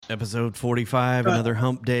Episode 45, another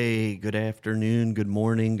hump day. Good afternoon, good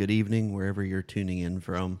morning, good evening, wherever you're tuning in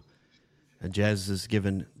from. Jez is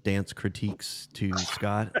giving dance critiques to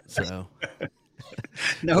Scott, so glad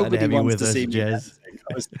to Nobody have you wants with to us, see me Jez. dancing.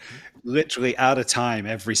 I was literally out of time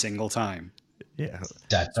every single time. Yeah,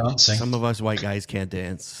 Dad dancing. some of us white guys can't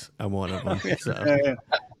dance. I'm one of them. So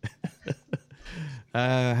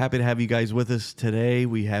happy to have you guys with us today.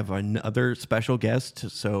 We have another special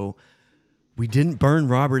guest, so we didn't burn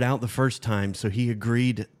Robert out the first time, so he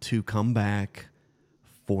agreed to come back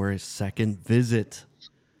for a second visit.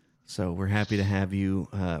 So we're happy to have you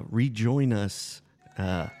rejoin us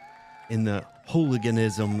in the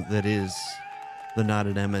hooliganism that is the Not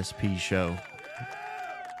an MSP show.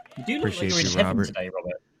 You do look Appreciate like you're in you, heaven Robert. today,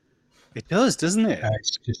 Robert. It does, doesn't it?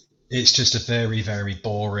 It's just a very, very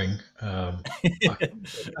boring. I can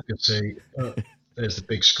see. There's the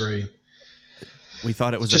big screen. We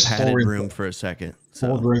thought it was Just a padded boring. room for a second.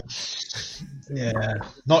 So. Boring. Yeah,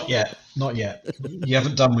 not yet. Not yet. You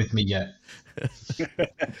haven't done with me yet.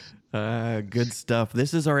 Good stuff.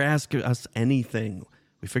 This is our Ask Us Anything.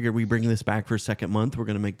 We figured we bring this back for a second month. We're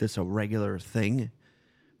going to make this a regular thing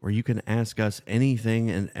where you can ask us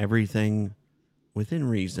anything and everything within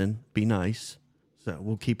reason. Be nice. So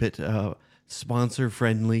we'll keep it sponsor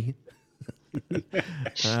friendly.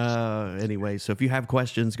 Anyway, so if you have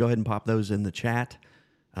questions, go ahead and pop those in the chat.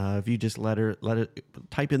 If you just let it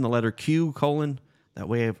type in the letter Q : that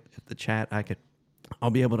way if the chat I'll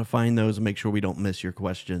be able to find those and make sure we don't miss your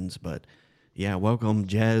questions. But yeah, welcome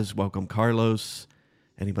Jez, welcome Carlos.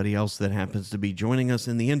 Anybody else that happens to be joining us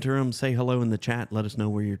in the interim, say hello in the chat. Let us know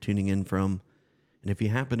where you're tuning in from. And if you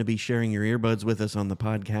happen to be sharing your earbuds with us on the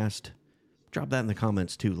podcast, drop that in the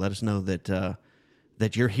comments too. Let us know that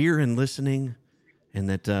that you're here and listening, and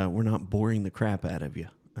that we're not boring the crap out of you.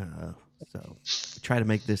 So try to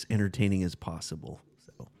make this entertaining as possible.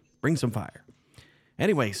 So bring some fire.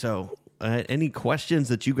 Anyway, so any questions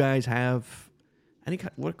that you guys have?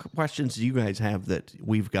 What questions do you guys have that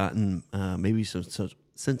we've gotten? Maybe since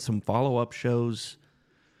some follow-up shows.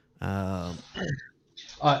 I've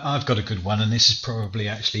got a good one, and this is probably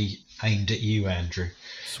actually aimed at you, Andrew.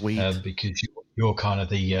 Sweet. Because you're kind of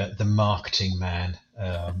the marketing man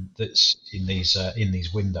that's in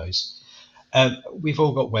these windows. We've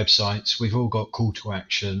all got websites, we've all got call to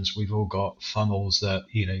actions, we've all got funnels that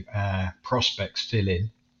our prospects fill in.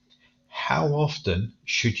 How often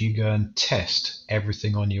should you go and test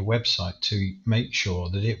everything on your website to make sure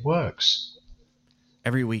that it works?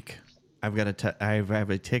 Every week, I've got I have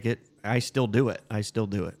a ticket. I still do it.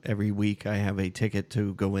 Every week I have a ticket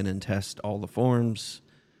to go in and test all the forms.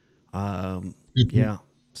 Yeah.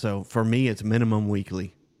 So for me, it's minimum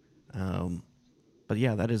weekly. But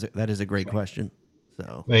yeah, that is a great question.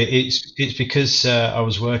 So it's because I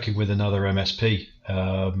was working with another MSP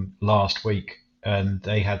last week, and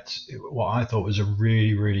they had what I thought was a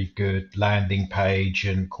really, really good landing page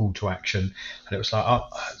and call to action. And it was like, oh,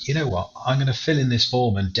 you know what? I'm going to fill in this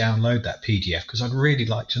form and download that PDF because I'd really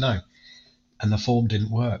like to know. And the form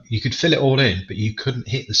didn't work. You could fill it all in, but you couldn't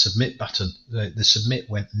hit the submit button. The submit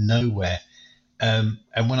went nowhere. And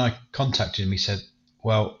when I contacted him, he said,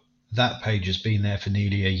 well, that page has been there for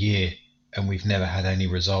nearly a year and we've never had any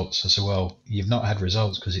results. I said, well, you've not had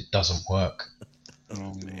results because it doesn't work.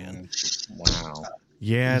 Oh, man. Wow.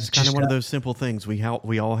 yeah, it's kind of one of those simple things. We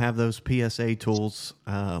all have those PSA tools.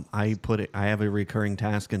 I have a recurring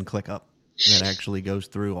task in ClickUp that actually goes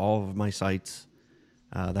through all of my sites.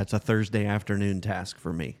 That's a Thursday afternoon task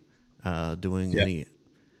for me, doing any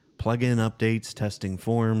plugin updates, testing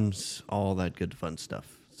forms, all that good fun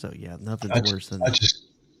stuff. So yeah, nothing's worse than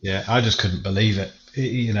that. I just couldn't believe it.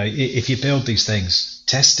 If you build these things,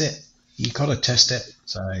 test it. You got to test it.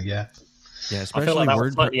 So yeah. Yeah, I feel especially like that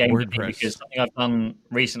was slightly aimed at me WordPress. because something I've done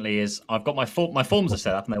recently is I've got my forms are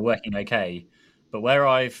set up and they're working okay, but where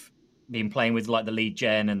I've been playing with like the lead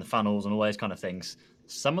gen and the funnels and all those kind of things,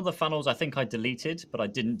 some of the funnels I think I deleted, but I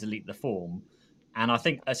didn't delete the form. And I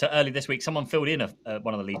think so early this week, someone filled in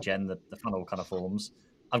one of the lead gen, the funnel kind of forms.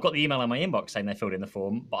 I've got the email in my inbox saying they filled in the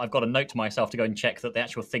form, but I've got a note to myself to go and check that the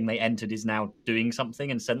actual thing they entered is now doing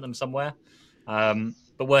something and sent them somewhere.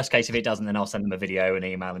 But worst case, if it doesn't, then I'll send them a video, an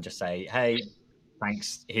email, and just say, hey,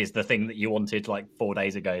 thanks. Here's the thing that you wanted like 4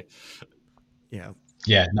 days ago. Yeah.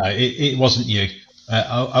 Yeah, no, it wasn't you.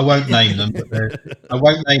 I won't name them,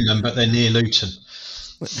 but they're near Luton.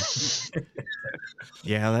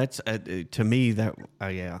 Yeah, that's to me that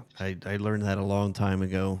I learned that a long time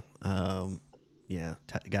ago.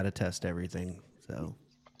 Got to test everything. So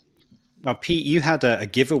Now, Pete, you had a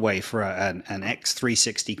giveaway for an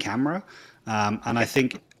X360 camera, and I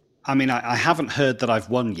think I mean, I haven't heard that I've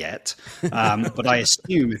won yet, but I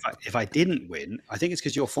assume if I didn't win, I think it's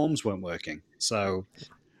because your forms weren't working. So,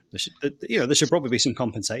 there should probably be some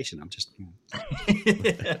compensation. I'm just,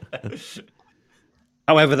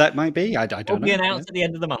 however that might be, I don't know. Will be announced at the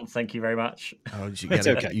end of the month. Thank you very much. Oh, It's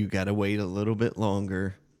okay. You gotta wait a little bit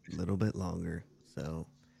longer, So,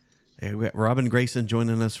 hey, we got Robin Grayson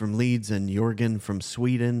joining us from Leeds and Jorgen from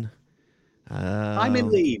Sweden. I'm in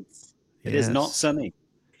Leeds. It is not yes. sunny.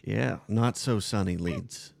 Yeah, not so sunny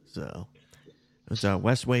Leeds. So,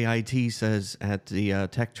 Westway IT says at the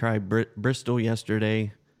Tech Tribe Bristol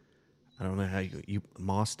yesterday. I don't know how you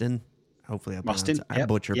Mostyn. Hopefully, I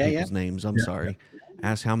butcher people's names. I'm sorry.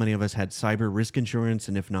 Asked how many of us had cyber risk insurance,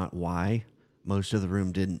 and if not, why. Most of the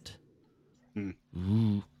room didn't.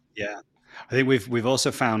 Yeah, I think we've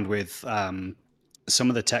also found with some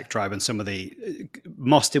of the Tech Tribe and some of the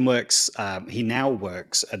Mostyn works. He now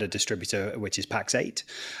works at a distributor which is Pax8,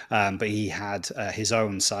 but he had his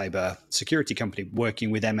own cyber security company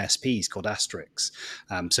working with MSPs called Asterix.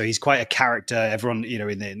 So he's quite a character. Everyone,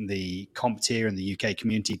 in the comp tier in the UK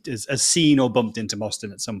community has seen or bumped into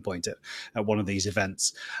Mostyn at some point at one of these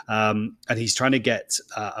events, and he's trying to get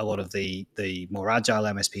a lot of the more agile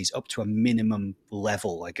MSPs up to a minimum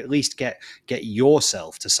level, like at least get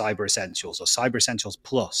yourself to Cyber Essentials or Cyber Essentials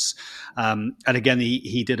Plus. And again,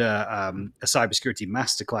 he did a cybersecurity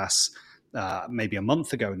masterclass maybe a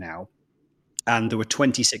month ago now, and there were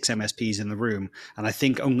 26 MSPs in the room, and I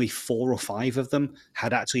think only 4 or 5 of them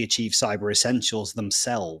had actually achieved Cyber Essentials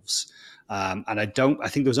themselves. And I think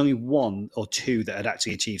there was only 1 or 2 that had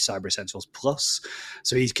actually achieved Cyber Essentials Plus.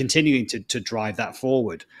 So he's continuing to drive that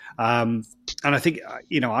forward. And I think,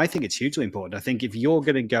 I think it's hugely important. I think if you're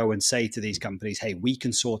going to go and say to these companies, hey, we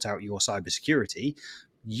can sort out your cybersecurity,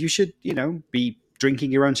 you should, be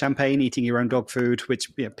drinking your own champagne, eating your own dog food,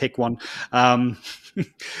 which pick one.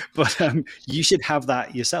 But you should have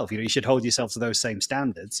that yourself. You should hold yourself to those same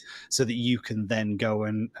standards so that you can then go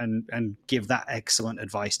and give that excellent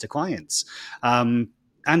advice to clients.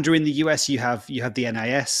 Andrew, in the US, you have the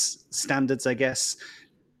NIS standards, I guess.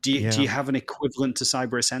 Do you have an equivalent to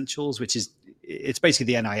Cyber Essentials, which is it's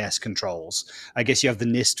basically the NIS controls? I guess you have the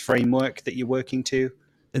NIST framework that you're working to.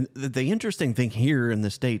 And the interesting thing here in the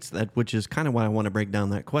States, which is kind of why I want to break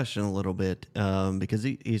down that question a little bit, because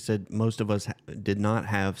he said most of us did not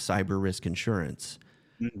have cyber risk insurance.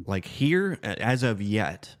 Like here, as of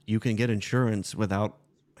yet, you can get insurance without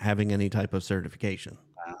having any type of certification.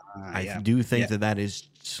 I do think that is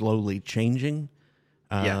slowly changing.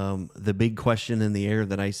 The big question in the air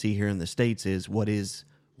that I see here in the States is what is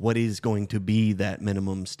going to be that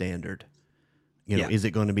minimum standard? Is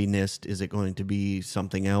it going to be NIST? Is it going to be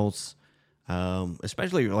something else?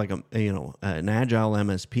 Especially like an agile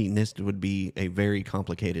MSP, NIST would be a very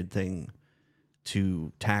complicated thing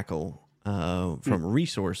to tackle from a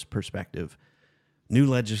resource perspective. New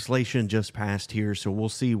legislation just passed here, so we'll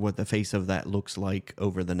see what the face of that looks like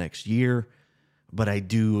over the next year. But I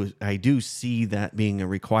do see that being a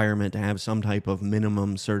requirement to have some type of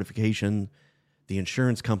minimum certification. The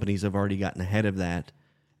insurance companies have already gotten ahead of that,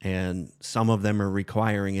 and some of them are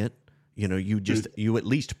requiring it. You at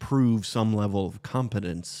least prove some level of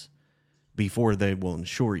competence before they will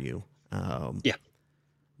insure you.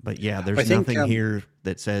 But there's nothing here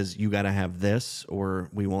that says you got to have this or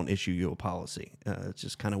we won't issue you a policy. It's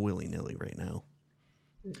just kind of willy-nilly right now.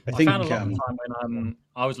 I found a lot of the time when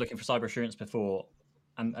I was looking for cyber insurance before,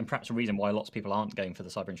 and perhaps a reason why lots of people aren't going for the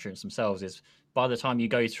cyber insurance themselves is by the time you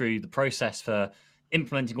go through the process for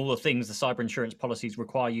implementing all the things the cyber insurance policies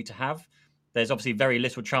require you to have, there's obviously very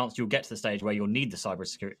little chance you'll get to the stage where you'll need the cyber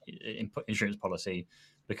insurance policy,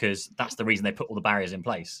 because that's the reason they put all the barriers in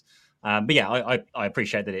place. But I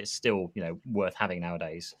appreciate that it's still worth having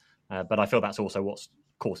nowadays. But I feel that's also what's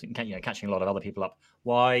catching a lot of other people up.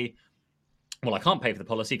 Why? Well, I can't pay for the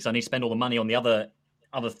policy because I need to spend all the money on the other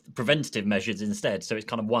preventative measures instead. So it's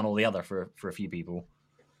kind of one or the other for a few people.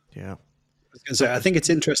 Yeah. So I think it's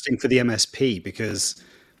interesting for the MSP because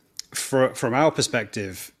from our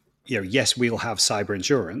perspective, yes, we'll have cyber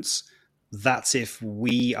insurance. That's if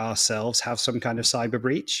we ourselves have some kind of cyber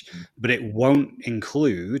breach, but it won't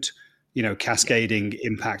include, cascading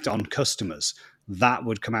impact on customers. That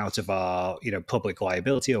would come out of our, public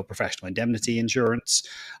liability or professional indemnity insurance.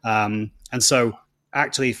 And so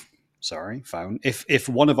actually, if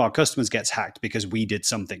one of our customers gets hacked because we did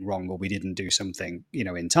something wrong or we didn't do something,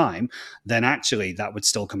 in time, then actually that would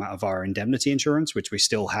still come out of our indemnity insurance, which we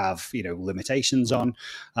still have, limitations on.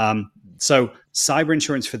 So Cyber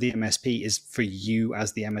insurance for the MSP is for you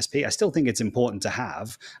as the MSP. I still think it's important to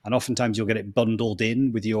have, and oftentimes you'll get it bundled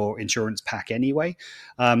in with your insurance pack anyway.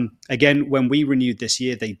 Again, when we renewed this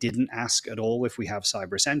year, they didn't ask at all if we have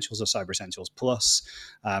Cyber Essentials or Cyber Essentials Plus.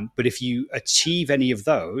 But if you achieve any of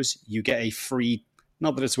those, you get a free,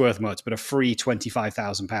 not that it's worth much, but a free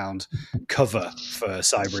 £25,000 cover for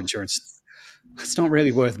cyber insurance. It's not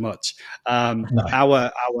really worth much. No.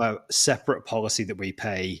 Our separate policy that we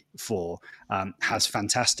pay for has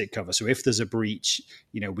fantastic cover. So if there's a breach,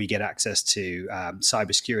 we get access to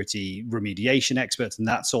cybersecurity remediation experts, and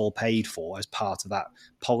that's all paid for as part of that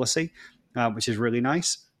policy, which is really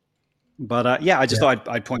nice. But I just thought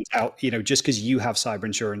I'd point out, just because you have cyber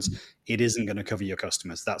insurance, it isn't going to cover your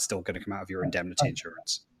customers. That's still going to come out of your indemnity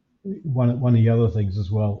insurance. One of the other things as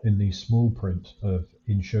well in the small print of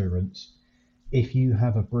insurance, if you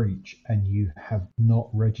have a breach and you have not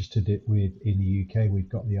registered it in the UK, we've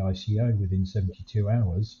got the ICO within 72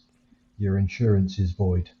 hours, your insurance is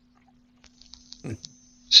void.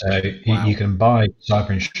 So you can buy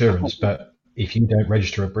cyber insurance, but if you don't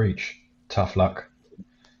register a breach, tough luck.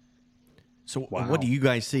 So what do you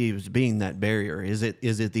guys see as being that barrier? Is it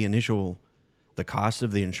the cost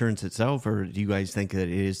of the insurance itself, or do you guys think that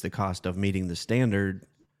it is the cost of meeting the standard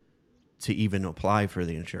to even apply for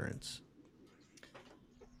the insurance?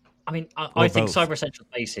 I mean, I think Cyber Essentials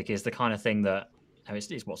Basic is the kind of thing that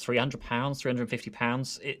it's what, £300,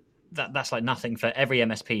 £350. That's like nothing for every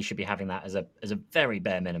MSP. Should be having that as a very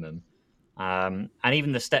bare minimum. And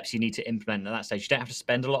even the steps you need to implement at that stage, you don't have to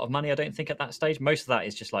spend a lot of money. I don't think at that stage. Most of that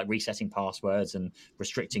is just like resetting passwords and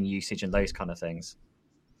restricting usage and those kind of things.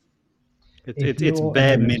 It's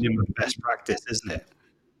bare minimum best practice, isn't it?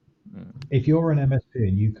 If you're an MSP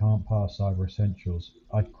and you can't pass Cyber Essentials,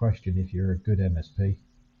 I'd question if you're a good MSP.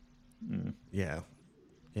 Yeah.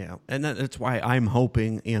 And that's why I'm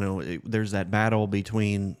hoping, there's that battle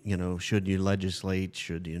between, should you legislate,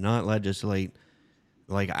 should you not legislate?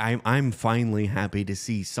 Like, I'm finally happy to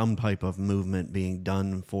see some type of movement being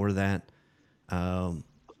done for that,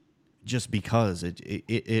 just because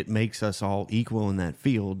it makes us all equal in that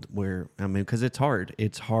field where, because it's hard.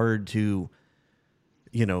 It's hard to,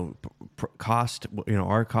 cost,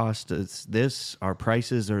 our cost is this, our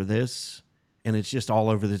prices are this. And it's just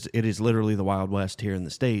all over this. It is literally the Wild West here in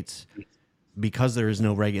the States because there is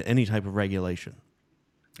no any type of regulation.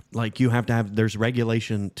 Like there's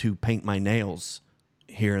regulation to paint my nails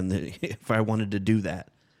here if I wanted to do that,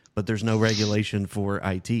 but there's no regulation for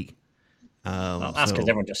IT. That's because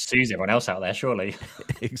everyone just sues everyone else out there, surely.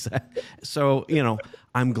 Exactly. So,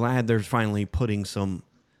 I'm glad there's finally putting some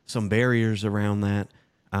barriers around that.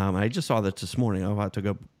 I just saw that this morning. I'm about to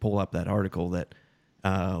go pull up that article that,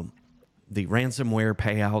 the ransomware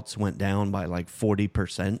payouts went down by like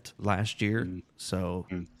 40% last year. So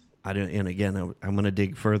I'm going to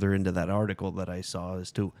dig further into that article that I saw as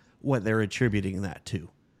to what they're attributing that to.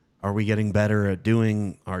 Are we getting better at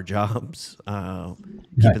doing our jobs,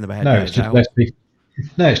 keeping the bad guys out?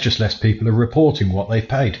 It's just less people are reporting what they've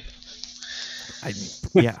paid.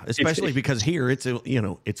 Especially because here it's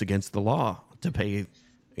against the law to pay,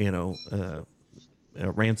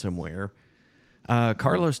 ransomware.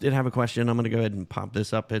 Carlos did have a question. I'm going to go ahead and pop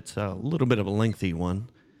this up. It's a little bit of a lengthy one.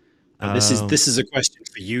 This is a question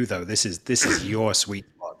for you, though. This is your sweet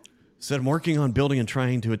spot. Said, I'm working on building and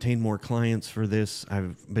trying to attain more clients for this.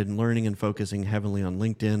 I've been learning and focusing heavily on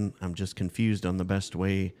LinkedIn. I'm just confused on the best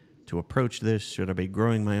way to approach this. Should I be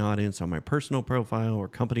growing my audience on my personal profile or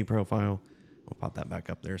company profile? I'll pop that back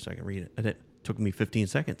up there so I can read it. And it took me 15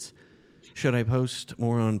 seconds. Should I post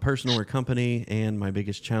more on personal or company? And my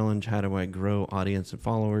biggest challenge, how do I grow audience and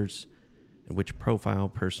followers? And which profile,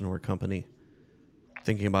 personal or company?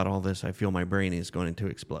 Thinking about all this, I feel my brain is going to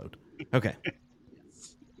explode. Okay.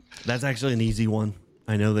 That's actually an easy one.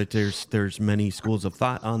 I know that there's many schools of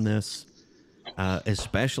thought on this,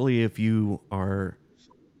 especially if you are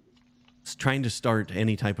trying to start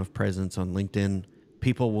any type of presence on LinkedIn.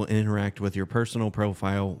 People will interact with your personal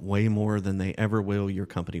profile way more than they ever will your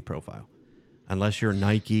company profile. Unless you're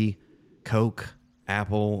Nike, Coke,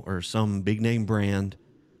 Apple, or some big name brand,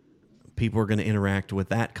 people are going to interact with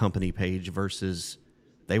that company page versus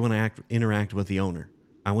they want to interact with the owner.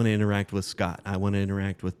 I want to interact with Scott. I want to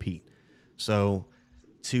interact with Pete. So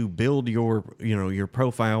to build your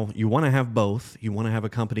profile, you want to have both. You want to have a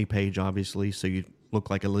company page, obviously, so you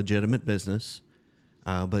look like a legitimate business.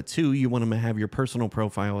 But two, you want to have your personal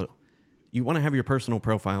profile. You want to have your personal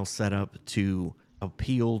profile set up to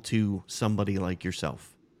appeal to somebody like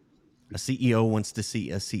yourself. A CEO wants to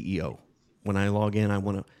see a CEO. When I log in, I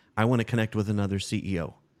want to connect with another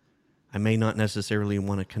CEO. I may not necessarily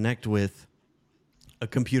want to connect with a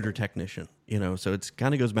computer technician. so it's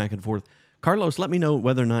kind of goes back and forth. Carlos, let me know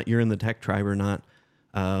whether or not you're in the tech tribe or not.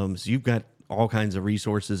 So you've got all kinds of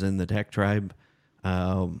resources in the tech tribe.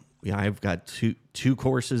 I've got two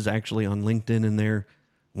courses actually on LinkedIn in there.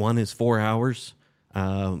 One is 4 hours.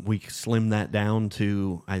 We slimmed that down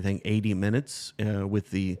to, I think, 80 minutes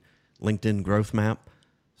with the LinkedIn growth map.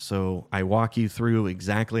 So I walk you through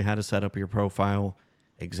exactly how to set up your profile,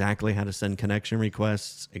 exactly how to send connection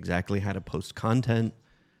requests, exactly how to post content,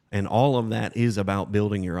 and all of that is about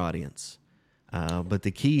building your audience. But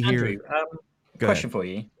the key here... Andrew, question for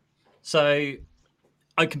you. So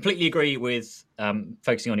I completely agree with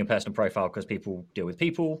focusing on your personal profile because people deal with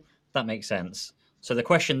people. That makes sense. So the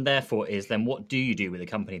question therefore is then what do you do with a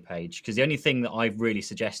company page? Because the only thing that I've really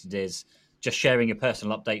suggested is just sharing your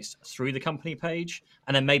personal updates through the company page,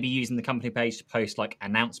 and then maybe using the company page to post like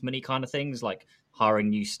announcement-y kind of things like hiring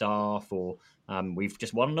new staff or we've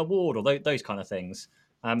just won an award or those kind of things.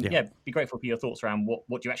 Be grateful for your thoughts around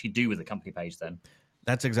what do you actually do with the company page then?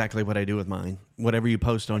 That's exactly what I do with mine. Whatever you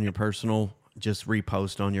post on your personal, just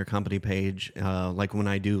repost on your company page. Like when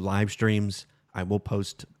I do live streams, I will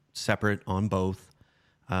post separate on both.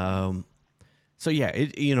 So yeah,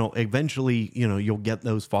 eventually, you'll get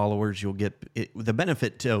those followers. You'll get it. The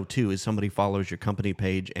benefit too is somebody follows your company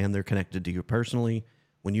page and they're connected to you personally.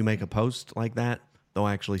 When you make a post like that, they'll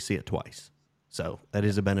actually see it twice. So that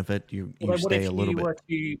is a benefit. You stay a little bit.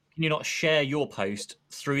 Can you not share your post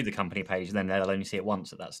through the company page, and then they'll only see it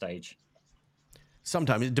once at that stage?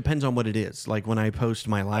 Sometimes it depends on what it is. Like when I post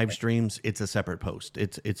my live streams, it's a separate post.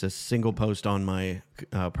 It's a single post on my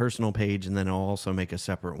personal page, and then I'll also make a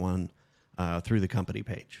separate one through the company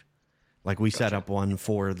page. Like we set up one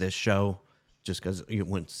for this show, just because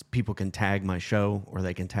when people can tag my show or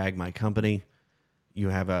they can tag my company, you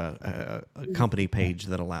have a company page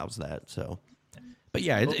that allows that. So, but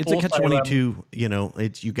yeah, it's a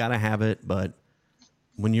catch-22. You got to have it, but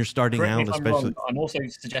when you're starting out, especially, I'm also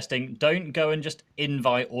suggesting don't go and just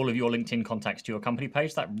invite all of your LinkedIn contacts to your company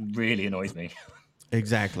page. That really annoys me.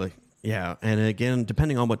 Exactly. Yeah, and again,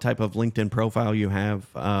 depending on what type of LinkedIn profile you have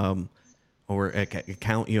or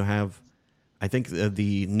account you have, I think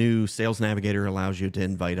the new Sales Navigator allows you to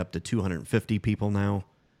invite up to 250 people now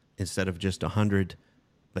instead of just 100.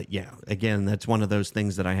 But yeah, again, that's one of those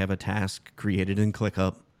things that I have a task created in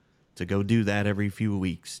ClickUp to go do that every few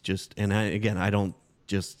weeks. I don't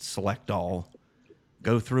just select all.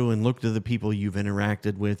 Go through and look to the people you've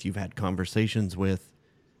interacted with, you've had conversations with,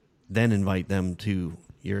 then invite them to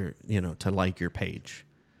to like your page.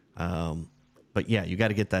 But yeah, you got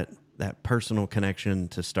to get that personal connection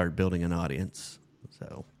to start building an audience.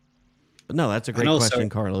 So, but no, that's a great question,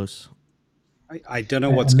 Carlos. I don't know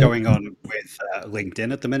what's going on with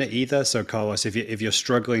LinkedIn at the minute either. So, Carlos, if you're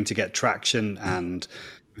struggling to get traction and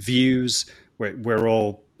views, we're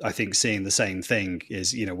all, I think, seeing the same thing.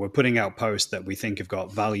 Is we're putting out posts that we think have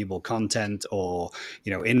got valuable content, or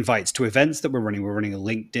invites to events that we're running. We're running a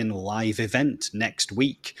LinkedIn live event next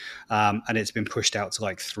week, and it's been pushed out to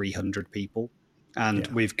like 300 people. And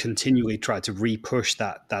we've continually tried to re-push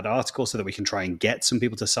that article so that we can try and get some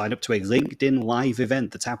people to sign up to a LinkedIn live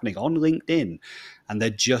event that's happening on LinkedIn. And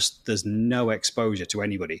there's no exposure to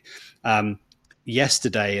anybody.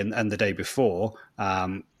 Yesterday and the day before,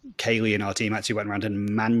 Kaylee and our team actually went around and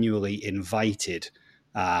manually invited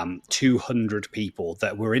 200 people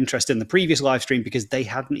that were interested in the previous live stream because they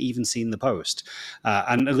hadn't even seen the post.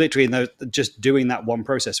 And literally, just doing that one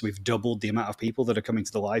process, we've doubled the amount of people that are coming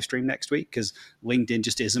to the live stream next week because LinkedIn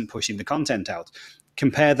just isn't pushing the content out.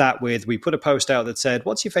 Compare that with, we put a post out that said,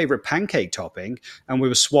 what's your favorite pancake topping? And we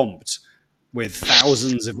were swamped with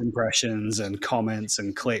thousands of impressions and comments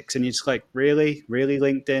and clicks. And you're just like, really,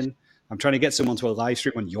 LinkedIn? I'm trying to get someone to a live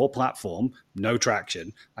stream on your platform, no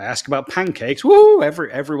traction. I ask about pancakes, woo!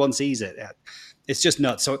 Everyone sees it. It's just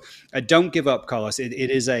nuts. So don't give up, Carlos.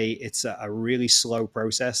 It's a really slow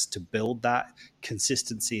process to build that.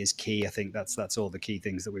 Consistency is key. I think that's all the key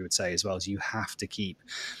things that we would say, as well as you have to keep,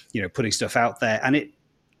 putting stuff out there. And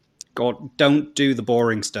God, don't do the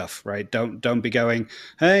boring stuff, right? Don't be going,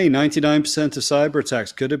 hey, 99% of cyber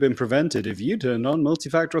attacks could have been prevented if you turned on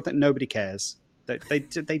multi-factor. Nobody cares.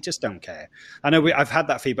 They just don't care. I know I've had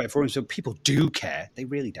that feedback before, so people do care. They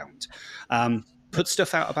really don't. Put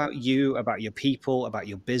stuff out about you, about your people, about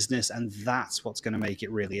your business, and that's what's going to make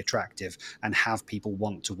it really attractive and have people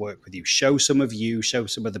want to work with you. Show some of you, show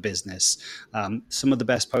some of the business. Some of the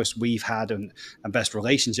best posts we've had and best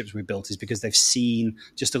relationships we've built is because they've seen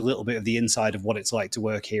just a little bit of the inside of what it's like to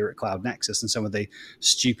work here at Cloud Nexus, and some of the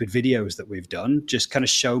stupid videos that we've done just kind of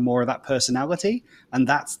show more of that personality, and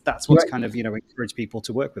that's what's kind of encouraged people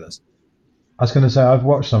to work with us. I was going to say, I've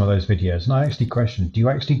watched some of those videos, and I actually questioned, do you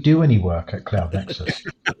actually do any work at Cloud Nexus?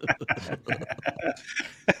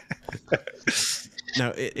 No,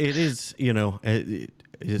 it is, it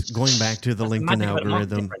is going back to the LinkedIn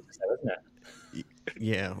algorithm.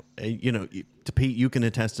 Yeah, Pete, you can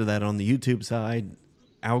attest to that on the YouTube side.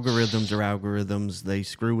 Algorithms are algorithms. They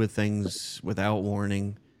screw with things without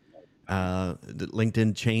warning.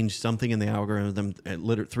 LinkedIn changed something in the algorithm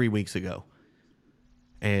 3 weeks ago.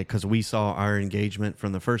 Because we saw our engagement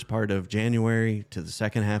from the first part of January to the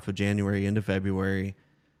second half of January into February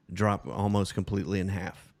drop almost completely in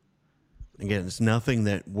half. Again, it's nothing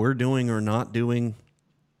that we're doing or not doing.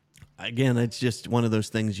 Again, it's just one of those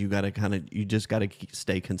things you just got to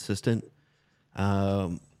stay consistent.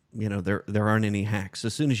 There aren't any hacks.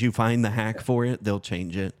 As soon as you find the hack for it, they'll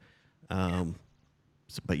change it.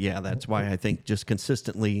 But yeah, that's why I think just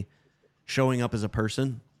consistently showing up as a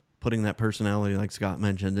person, putting that personality, like Scott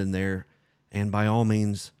mentioned, in there, and by all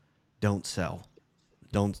means, don't sell,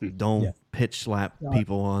 don't pitch slap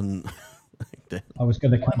people on. I was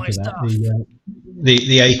going to come to that. The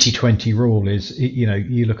 80-20 rule is,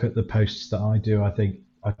 you look at the posts that I do. I think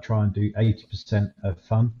I try and do 80% of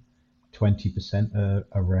fun, 20%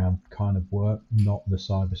 around kind of work, not the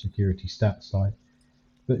cybersecurity stats side,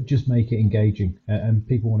 but just make it engaging, and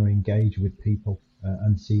people want to engage with people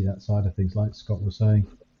and see that side of things. Like Scott was saying,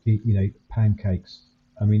 pancakes.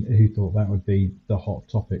 I mean, who thought that would be the hot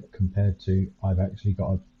topic compared to I've actually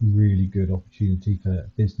got a really good opportunity for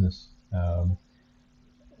business, and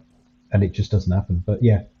it just doesn't happen. But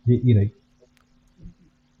yeah, you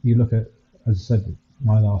look at, as I said,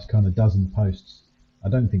 my last kind of dozen posts, I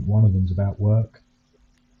don't think one of them's about work.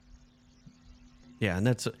 Yeah, and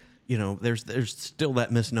that's, there's still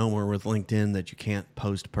that misnomer with LinkedIn that you can't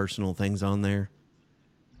post personal things on there.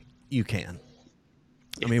 You can.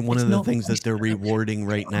 I mean, one of the things that they're rewarding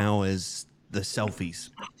right now is the selfies.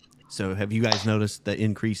 So have you guys noticed the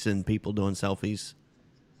increase in people doing selfies?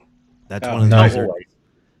 That's one of the things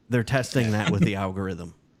they're testing that with the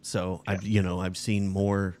algorithm. So I've seen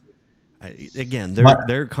more. Again,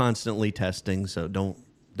 they're constantly testing. So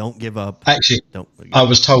don't give up. Actually, I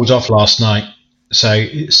was told off last night. So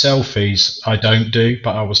selfies I don't do,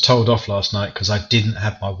 but I was told off last night because I didn't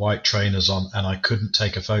have my white trainers on and I couldn't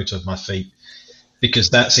take a photo of my feet.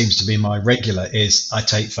 Because that seems to be my regular, is I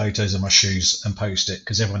take photos of my shoes and post it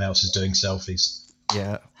because everyone else is doing selfies.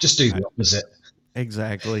 Yeah. Just do the opposite.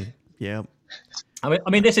 Exactly. Yeah. I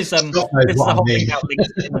mean, this is the whole thing about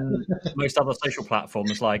LinkedIn and most other social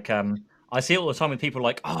platforms. Like, I see it all the time with people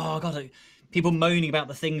like, oh God, people moaning about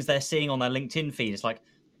the things they're seeing on their LinkedIn feed. It's like,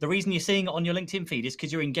 the reason you're seeing it on your LinkedIn feed is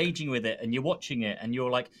because you're engaging with it and you're watching it and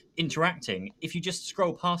you're like interacting. If you just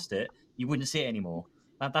scroll past it, you wouldn't see it anymore.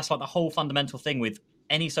 That's like the whole fundamental thing with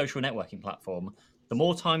any social networking platform. The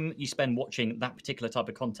more time you spend watching that particular type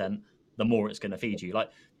of content, the more it's going to feed you.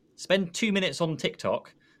 Like, spend 2 minutes on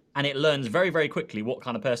TikTok and it learns very, very quickly what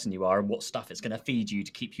kind of person you are and what stuff it's going to feed you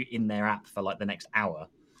to keep you in their app for like the next hour.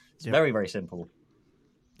 It's very, very simple.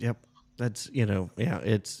 Yep. That's,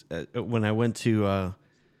 it's when I went to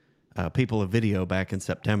People of Video back in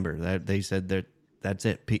September, they said that's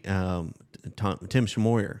it. Tim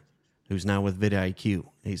Schmoyer, who's now with vidIQ,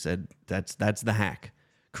 he said that's the hack.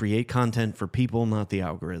 Create content for people, not the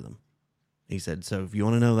algorithm. He said, so if you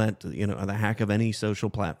want to know that, the hack of any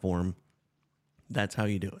social platform, that's how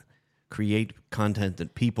you do it. Create content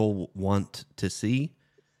that people want to see,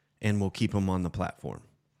 and we'll keep them on the platform.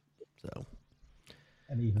 So,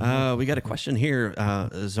 we got a question here.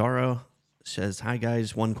 Zara says, hi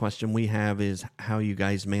guys, one question we have is how you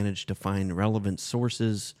guys managed to find relevant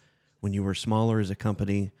sources when you were smaller as a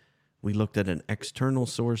company. We looked at an external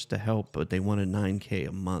source to help, but they wanted $9,000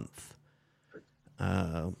 a month.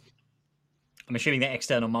 I'm assuming the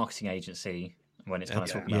external marketing agency when it's kind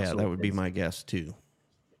of talking about. Yeah, that would be my guess too.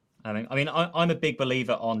 I mean, I'm a big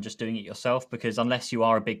believer on just doing it yourself, because unless you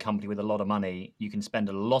are a big company with a lot of money, you can spend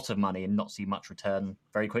a lot of money and not see much return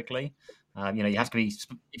very quickly. You have to be,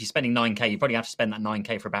 if you're spending $9,000, you probably have to spend that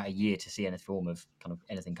 $9,000 for about a year to see any form of kind of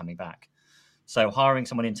anything coming back. So hiring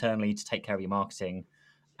someone internally to take care of your marketing.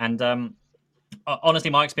 And honestly,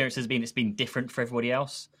 my experience has been it's been different for everybody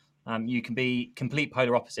else. You can be complete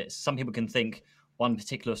polar opposites. Some people can think one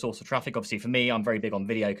particular source of traffic. Obviously, for me, I'm very big on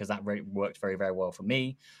video because that worked very, very well for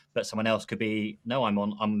me. But someone else could be, no, I'm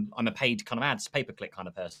a paid kind of ads, pay-per-click kind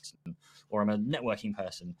of person, or I'm a networking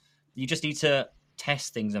person. You just need to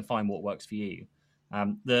test things and find what works for you.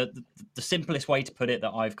 The simplest way to put it that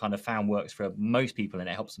I've kind of found works for most people, and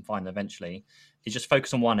it helps them find them eventually, is just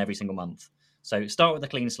focus on one every single month. So start with a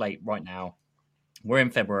clean slate right now. We're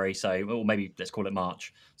in February, or maybe let's call it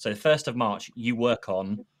March. So the 1st of March, you work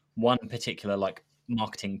on one particular like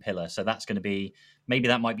marketing pillar. So that's going to be, maybe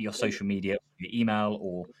that might be your social media, your email,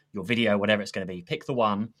 or your video, whatever it's going to be. Pick the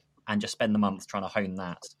one and just spend the month trying to hone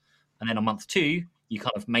that. And then on month 2, you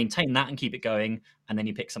kind of maintain that and keep it going. And then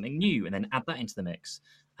you pick something new and then add that into the mix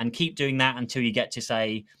and keep doing that until you get to,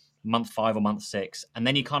 say, month 5 or month 6. And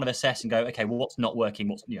then you kind of assess and go, okay, well, what's not working?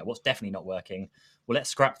 What's definitely not working? Well, let's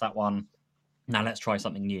scrap that one. Now let's try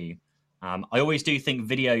something new. I always do think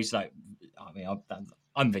videos, like, I mean,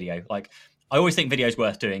 I'm video. Like, I always think video is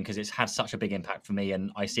worth doing because it's had such a big impact for me,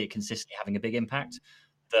 and I see it consistently having a big impact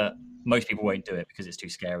that most people won't do it because it's too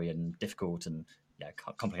scary and difficult and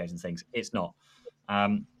complicated things. It's not.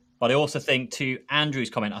 But I also think, to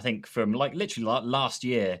Andrew's comment, I think from like literally last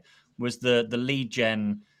year, was the lead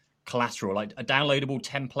gen collateral, like a downloadable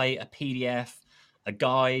template, a PDF, a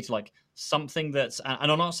guide, like something that's,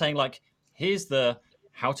 and I'm not saying like, here's the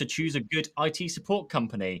how to choose a good IT support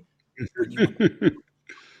company. The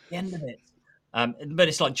end of it. But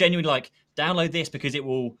it's like genuinely like, download this because it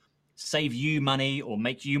will save you money or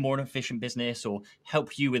make you more an efficient business or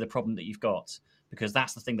help you with a problem that you've got, because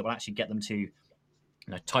that's the thing that will actually get them to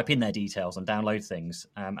type in their details and download things.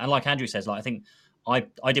 And like Andrew says, like, I think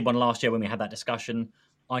I did one last year when we had that discussion.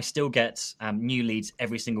 I still get new leads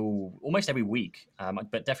almost every week,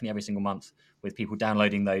 but definitely every single month, with people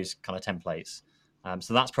downloading those kind of templates.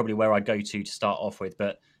 So that's probably where I'd go to start off with.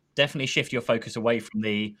 But definitely shift your focus away from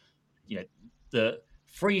the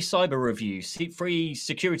free cyber review, free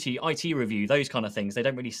security IT review, those kind of things. They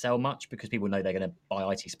don't really sell much because people know they're going to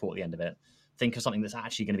buy IT support at the end of it. Think of something that's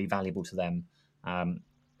actually going to be valuable to them.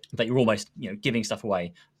 That you're almost giving stuff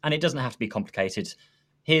away, and it doesn't have to be complicated.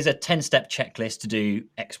 Here's a 10-step checklist to do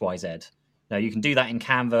X, Y, Z. Now, you can do that in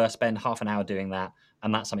Canva, spend half an hour doing that,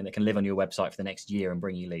 and that's something that can live on your website for the next year and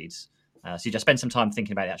bring you leads. So you just spend some time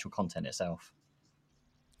thinking about the actual content itself.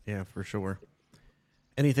 Yeah, for sure.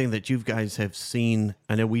 Anything that you guys have seen?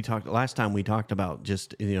 I know last time we talked about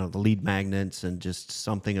just the lead magnets and just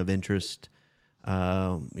something of interest.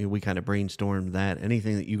 We kind of brainstormed that.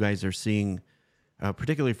 Anything that you guys are seeing,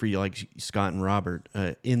 particularly for you, like Scott and Robert,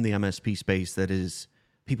 in the MSP space that is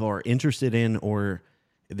people are interested in, or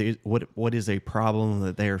what is a problem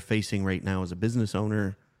that they are facing right now as a business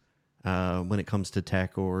owner when it comes to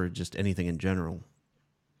tech or just anything in general?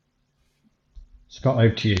 Scott, over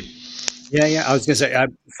to you. Yeah. I was going to say,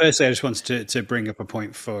 firstly, I just wanted to bring up a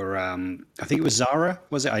point for, I think it was Zara,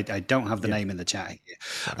 was it? I don't have the name in the chat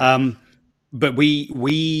here. But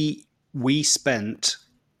we spent,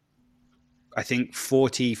 I think,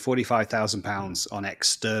 £45,000 on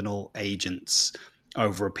external agents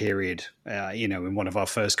over a period, in one of our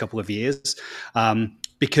first couple of years,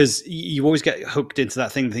 because you always get hooked into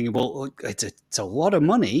that thing, thinking, well, it's a lot of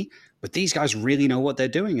money, but these guys really know what they're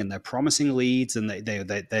doing, and they're promising leads, and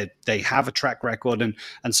they have a track record,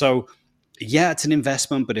 and so. Yeah, it's an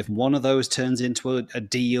investment, but if one of those turns into a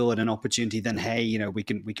deal and an opportunity, then hey, we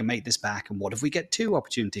can make this back. And what if we get 2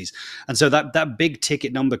 opportunities? And so that big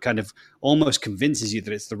ticket number kind of almost convinces you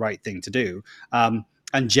that it's the right thing to do. And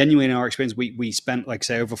genuinely, in our experience, we spent, like,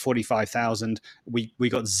 say, over 45,000. We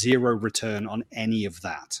got 0 return on any of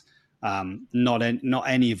that. Not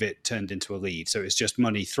any of it turned into a lead. So it's just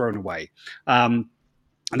money thrown away.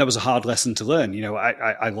 And that was a hard lesson to learn.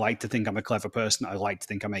 I like to think I'm a clever person. I like to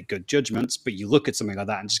think I make good judgments. But you look at something like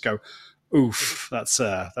that and just go, oof, that's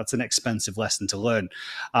an expensive lesson to learn.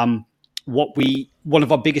 One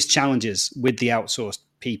of our biggest challenges with the outsourced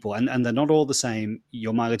people, and they're not all the same,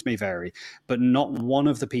 your mileage may vary, but not one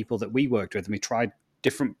of the people that we worked with, and we tried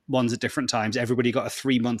different ones at different times. Everybody got a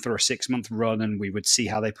 3-month or a 6-month run, and we would see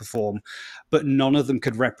how they perform. But none of them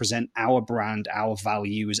could represent our brand, our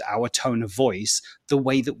values, our tone of voice the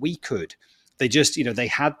way that we could. They just, they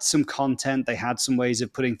had some content, they had some ways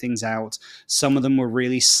of putting things out. Some of them were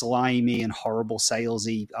really slimy and horrible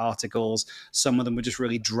salesy articles. Some of them were just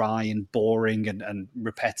really dry and boring and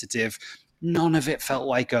repetitive. None of it felt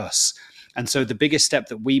like us. And so the biggest step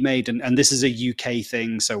that we made, and this is a UK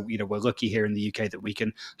thing, so we're lucky here in the UK that we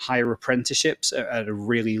can hire apprenticeships at a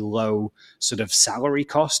really low sort of salary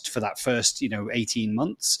cost for that first 18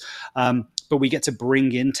 months. But we get to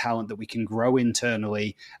bring in talent that we can grow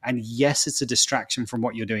internally. And yes, it's a distraction from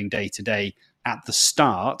what you're doing day to day at the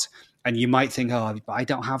start. And you might think, oh, I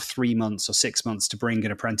don't have 3 months or 6 months to bring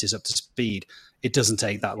an apprentice up to speed. It doesn't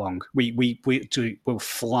take that long. We're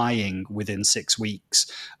flying within 6 weeks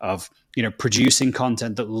of producing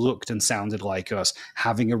content that looked and sounded like us,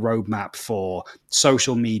 having a roadmap for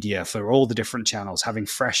social media, for all the different channels, having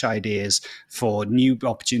fresh ideas for new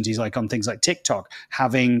opportunities, like on things like TikTok,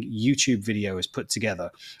 having YouTube videos put together.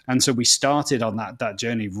 And so we started on that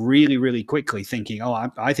journey really, really quickly, thinking,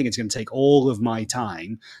 I think it's going to take all of my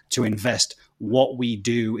time to invest what we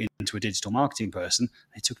do into a digital marketing person.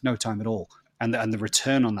 It took no time at all. And the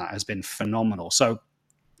return on that has been phenomenal. So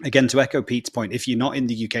again, to echo Pete's point, if you're not in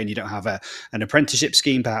the UK and you don't have an apprenticeship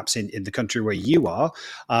scheme, perhaps in the country where you are,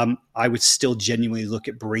 I would still genuinely look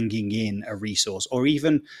at bringing in a resource, or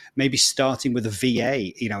even maybe starting with a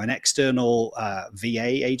VA. An external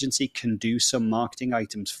VA agency can do some marketing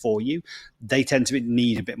items for you. They tend to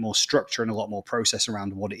need a bit more structure and a lot more process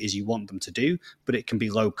around what it is you want them to do, but it can be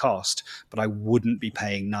low cost. But I wouldn't be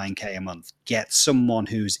paying $9,000 a month. Get someone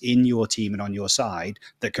who's in your team and on your side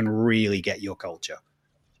that can really get your culture.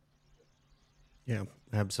 Yeah,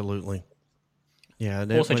 absolutely. Yeah.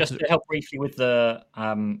 Also, just to help briefly with the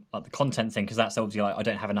content thing, because that's obviously I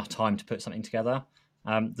don't have enough time to put something together.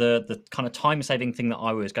 The kind of time saving thing that I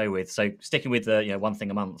always go with. So sticking with the one thing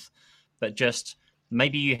a month, but just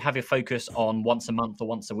maybe you have your focus on once a month or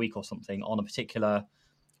once a week or something on a particular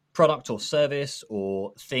product or service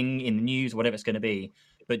or thing in the news, whatever it's going to be.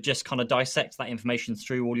 But just kind of dissect that information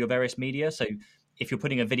through all your various media. So if you're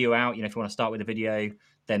putting a video out, if you want to start with a video,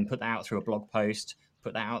 then put that out through a blog post,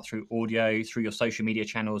 put that out through audio, through your social media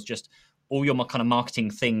channels. Just all your kind of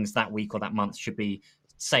marketing things that week or that month should be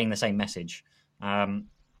saying the same message. And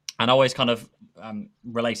I always kind of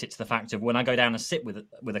relate it to the fact of when I go down and sit with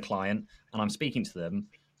a client and I'm speaking to them,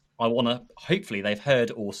 I want to, hopefully they've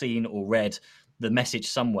heard or seen or read the message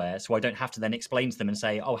somewhere, so I don't have to then explain to them and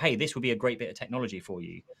say, oh, hey, this would be a great bit of technology for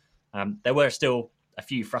you. There were still a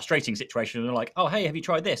few frustrating situations, and they're like, oh, hey, have you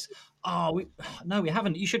tried this? Oh, no, we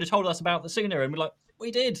haven't. You should have told us about this sooner. And we're like,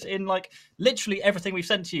 we did, in like literally everything we've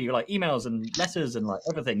sent to you, like emails and letters and like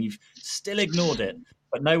everything. You've still ignored it.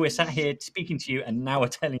 But no, we're sat here speaking to you and now we're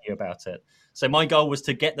telling you about it. So my goal was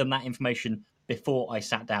to get them that information before I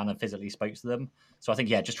sat down and physically spoke to them. So I think,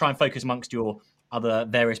 just try and focus amongst your other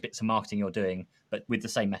various bits of marketing you're doing, but with the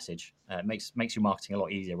same message. It makes your marketing a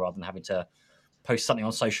lot easier rather than having to post something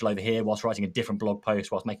on social over here whilst writing a different blog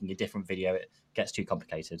post, whilst making a different video. It gets too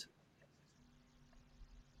complicated.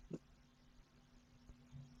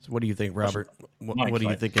 So what do you think, Robert? What do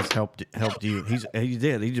you think has helped you? He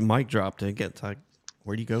just mic dropped. It gets like,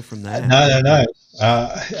 where do you go from that? No.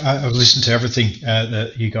 I've listened to everything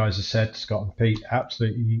that you guys have said, Scott and Pete.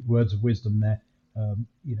 Absolutely, words of wisdom there.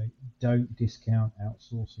 Don't discount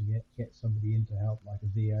outsourcing it. Get somebody in to help, like a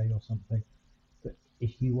VA or something. But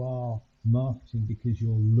if you are marketing because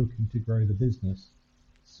you're looking to grow the business,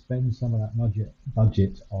 spend some of that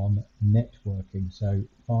budget on networking. So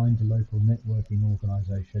find a local networking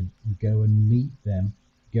organisation, go and meet them,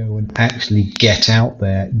 go and actually get out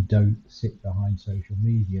there. Don't sit behind social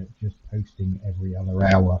media just posting every other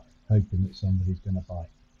hour hoping that somebody's going to buy.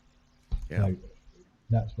 Yeah. So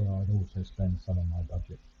that's where I'd also spend some of my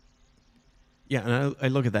budget. Yeah, and I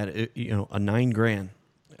look at that, a $9,000.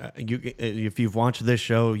 If you've watched this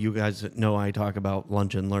show, you guys know I talk about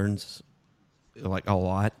Lunch and Learns like a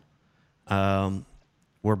lot.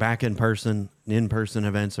 We're back in person. In-person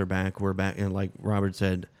events are back. We're back, and like Robert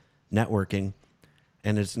said, networking.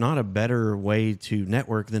 And it's not a better way to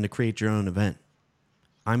network than to create your own event.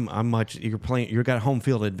 You've got home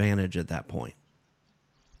field advantage at that point.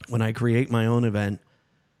 When I create my own event,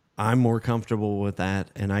 I'm more comfortable with that,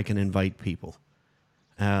 and I can invite people.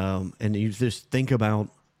 And you just think about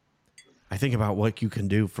what you can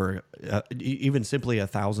do for even simply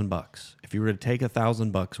 $1,000. If you were to take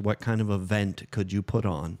 $1,000, what kind of event could you put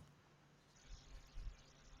on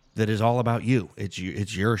that is all about you? It's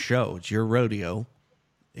your show. It's your rodeo.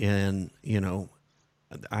 And,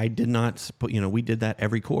 I did not put, we did that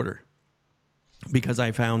every quarter because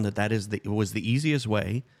I found that was the easiest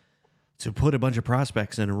way to put a bunch of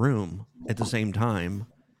prospects in a room at the same time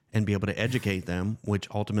and be able to educate them, which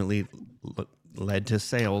ultimately led to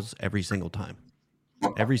sales every single time.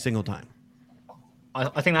 Every single time.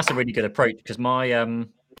 I think that's a really good approach because my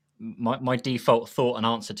default thought and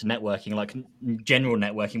answer to networking, like general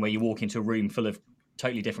networking, where you walk into a room full of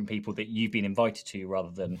totally different people that you've been invited to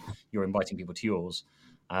rather than you're inviting people to yours,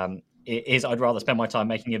 is I'd rather spend my time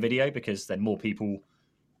making a video because then more people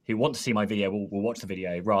who want to see my video will watch the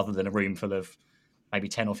video rather than a room full of maybe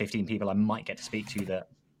 10 or 15 people I might get to speak to that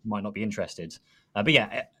might not be interested. But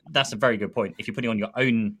yeah, that's a very good point. If you're putting on your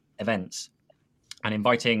own events and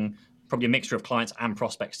inviting probably a mixture of clients and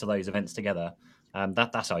prospects to those events together,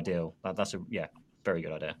 that's ideal. That's a very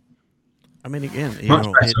good idea. I mean, again,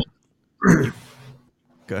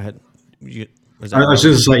 go ahead. was I that was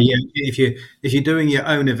right? just say, yeah, if you're doing your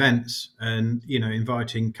own events and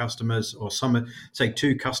inviting customers or say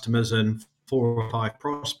 2 customers and 4 or 5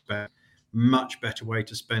 prospects, much better way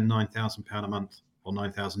to spend £9,000 a month or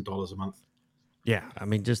 $9,000 a month. Yeah, I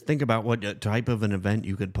mean, just think about what type of an event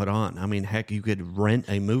you could put on. I mean, heck, you could rent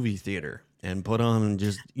a movie theater and put on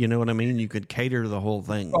just, you know what I mean? You could cater the whole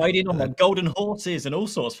thing. Riding on like golden horses and all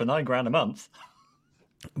sorts for $9,000 a month.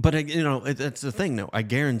 But that's the thing, though. I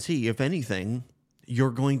guarantee, if anything, you're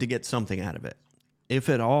going to get something out of it. If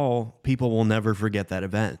at all, people will never forget that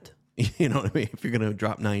event. You know what I mean? If you're going to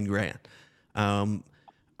drop $9,000,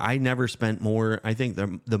 I never spent more. I think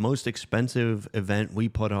the most expensive event we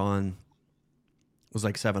put on was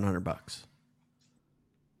like $700,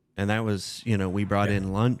 and that was we brought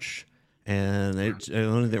in lunch, and the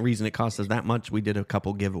only reason it cost us that much, we did a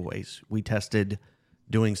couple giveaways. We tested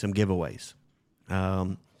doing some giveaways.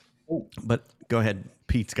 But go ahead.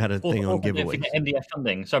 Pete's got a thing on giveaways. MDF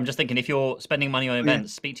funding. So I'm just thinking, if you're spending money on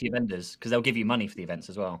events, speak to your vendors because they'll give you money for the events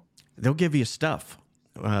as well. They'll give you stuff.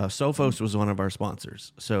 Sophos was one of our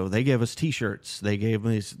sponsors. So they gave us T-shirts. They gave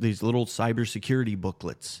us these little cybersecurity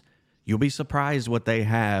booklets. You'll be surprised what they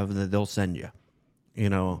have that they'll send you.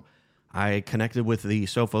 I connected with the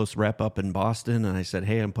Sophos rep up in Boston, and I said,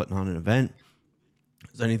 hey, I'm putting on an event.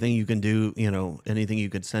 Is there anything you can do, anything you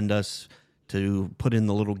could send us to put in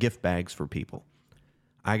the little gift bags for people?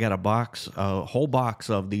 I got a whole box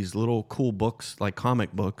of these little cool books, like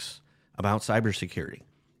comic books about cybersecurity.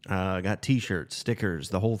 I got T-shirts, stickers,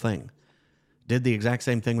 the whole thing. Did the exact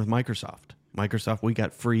same thing with Microsoft. We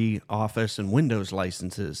got free Office and Windows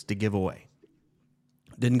licenses to give away.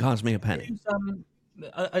 Didn't cost me a penny.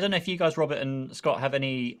 I don't know if you guys, Robert and Scott, have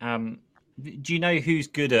any... do you know who's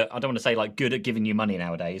good at, I don't want to say like good at giving you money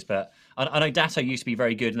nowadays, but I know Datto used to be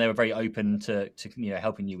very good and they were very open to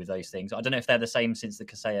helping you with those things. I don't know if they're the same since the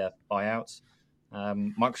Kaseya buyouts.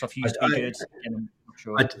 Microsoft used to be good. I'm not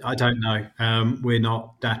sure. I don't know. We're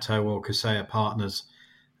not Datto or Kaseya partners.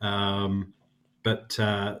 But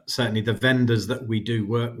certainly the vendors that we do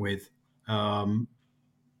work with, a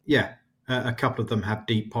couple of them have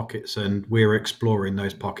deep pockets and we're exploring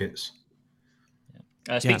those pockets.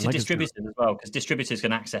 Speak to distributors as well, because distributors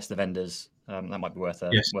can access the vendors. That might be worth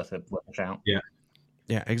a shout.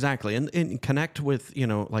 Yeah, exactly. And connect with,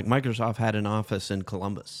 like Microsoft had an office in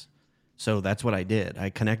Columbus. So that's what I did. I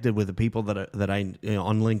connected with the people that I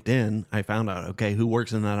on LinkedIn. I found out, okay, who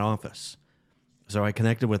works in that office. So I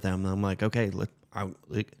connected with them. And I'm like, okay, I'll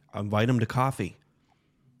invite them to coffee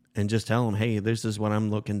and just tell them, hey, this is what I'm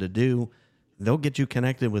looking to do. They'll get you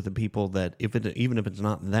connected with the people that, even if it's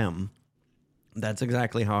not them, that's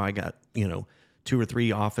exactly how I got, 2 or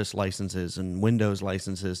 3 Office licenses and Windows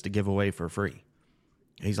licenses to give away for free.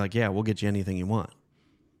 He's like, yeah, we'll get you anything you want.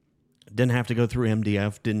 Didn't have to go through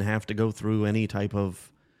MDF, didn't have to go through any type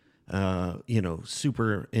of,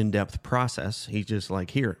 super in-depth process. He's just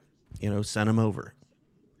like, here, send them over.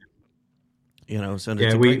 So it's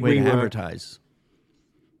a great way to advertise.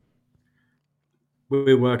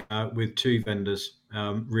 We work with 2 vendors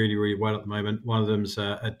really, really well at the moment. One of them's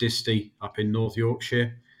a Disty up in North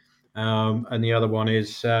Yorkshire, and the other one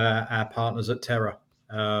is our partners at Terra,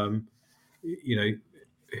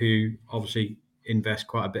 who obviously invest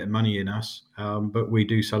quite a bit of money in us, but we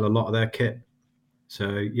do sell a lot of their kit.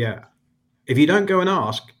 So, yeah, if you don't go and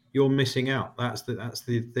ask, you're missing out. That's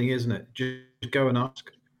the thing, isn't it? Just go and ask.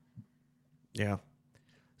 Yeah.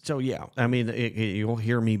 So, yeah, I mean, you'll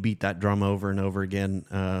hear me beat that drum over and over again,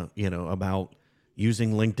 about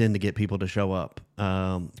using LinkedIn to get people to show up.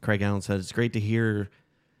 Craig Allen said, it's great to hear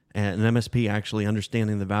an MSP actually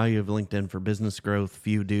understanding the value of LinkedIn for business growth.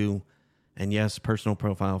 Few do. And yes, personal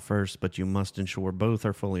profile first, but you must ensure both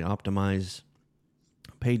are fully optimized.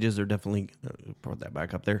 Pages are definitely, put that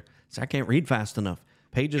back up there. So I can't read fast enough.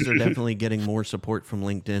 Pages are definitely getting more support from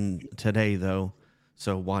LinkedIn today, though.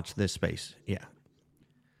 So watch this space. Yeah.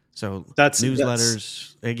 So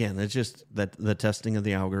newsletters, again, it's just that the testing of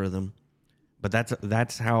the algorithm. But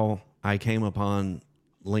that's how I came upon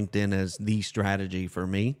LinkedIn as the strategy for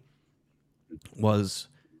me, was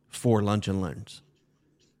for Lunch and Learns.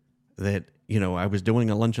 That, I was doing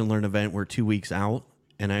a Lunch and Learn event, we're 2 weeks out,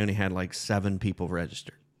 and I only had like 7 people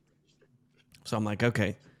registered. So I'm like,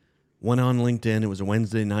 okay, went on LinkedIn. It was a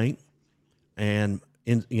Wednesday night, and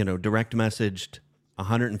direct messaged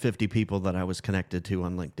 150 people that I was connected to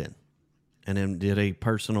on LinkedIn, and then did a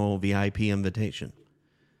personal VIP invitation.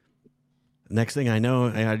 Next thing I know,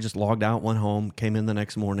 I just logged out, went home, came in the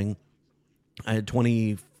next morning. I had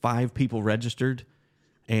 25 people registered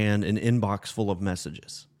and an inbox full of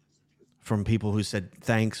messages from people who said,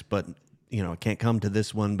 thanks, but, I can't come to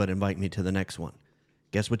this one, but invite me to the next one.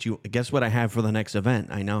 Guess what I have for the next event?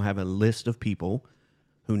 I now have a list of people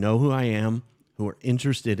who know who I am, who are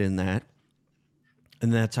interested in that.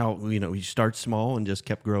 And that's how, you start small and just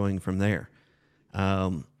kept growing from there.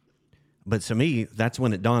 But to me, that's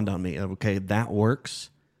when it dawned on me, okay, that works.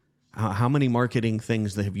 How many marketing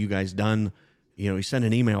things have you guys done? You send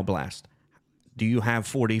an email blast. Do you have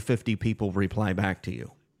 40, 50 people reply back to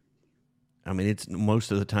you? I mean, it's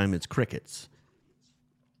most of the time it's crickets.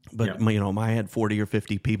 But, I had 40 or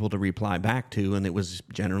 50 people to reply back to, and it was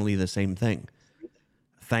generally the same thing.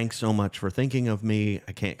 Thanks so much for thinking of me.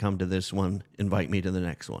 I can't come to this one. Invite me to the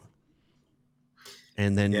next one.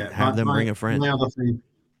 And then have them bring a friend.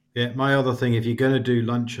 My other thing, if you're going to do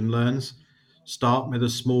lunch and learns, start with a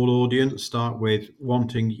small audience. Start with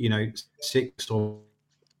wanting, 6 or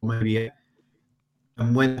maybe 8.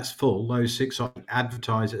 And when it's full, those 6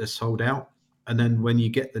 advertise it as sold out. And then when you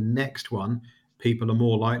get the next one, people are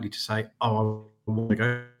more likely to say, oh, I want to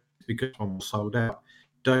go because I'm sold out.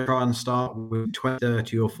 Don't try and start with 20,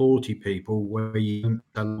 30 or 40 people where you don't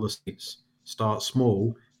sell the seats. Start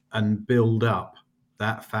small and build up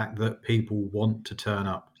that fact that people want to turn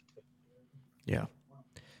up. Yeah.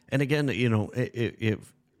 And again,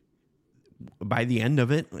 if by the end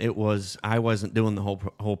of it, I wasn't doing the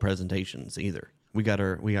whole presentations either. We got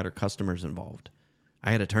our customers involved.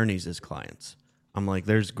 I had attorneys as clients. I'm like,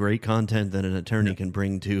 there's great content that an attorney can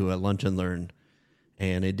bring to a lunch and learn.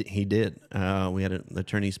 And he did. We had an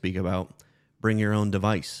attorney speak about bring your own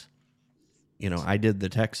device. I did the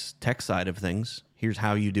tech side of things. Here's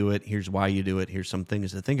how you do it. Here's why you do it. Here's some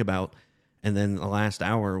things to think about. And then the last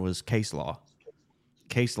hour was case law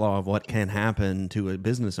of what can happen to a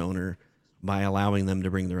business owner by allowing them to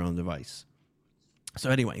bring their own device. So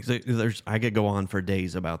anyway, I could go on for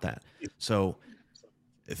days about that. So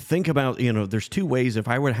think about, there's 2 ways. If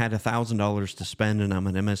I would have had $1,000 to spend and I'm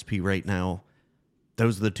an MSP right now,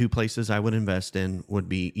 those are the 2 places I would invest in, would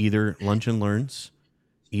be either lunch and learns,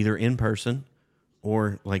 either in person,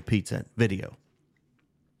 or like Pete said, video.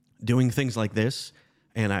 Doing things like this,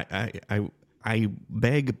 and I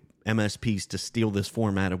beg MSPs to steal this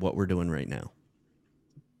format of what we're doing right now.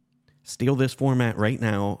 Steal this format right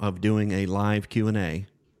now of doing a live Q&A,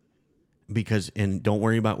 and don't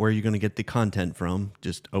worry about where you're going to get the content from.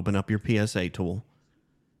 Just open up your PSA tool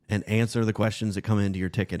and answer the questions that come into your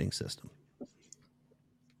ticketing system.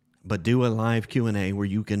 But do a live Q&A where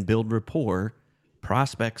you can build rapport.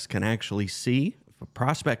 Prospects can actually see. If a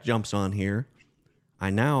prospect jumps on here,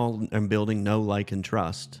 I now am building know, like, and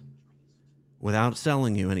trust without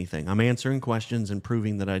selling you anything. I'm answering questions and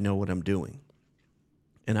proving that I know what I'm doing.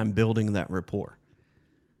 And I'm building that rapport.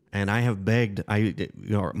 And I have begged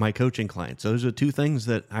my coaching clients. Those are 2 things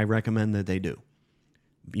that I recommend that they do.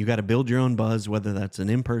 You got to build your own buzz, whether that's an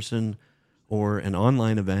in-person or an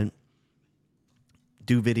online event.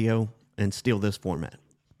 Do video and steal this format.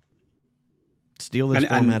 Steal this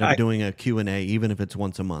format of doing a Q&A, even if it's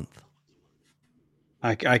once a month.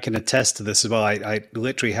 I can attest to this as well. I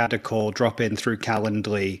literally had a call drop in through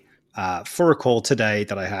Calendly for a call today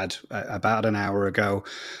that I had about an hour ago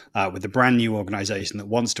with a brand new organization that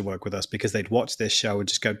wants to work with us because they'd watched this show and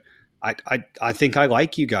just go, I think I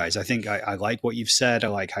like you guys. I think I like what you've said. I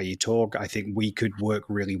like how you talk. I think we could work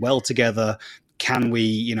really well together. Can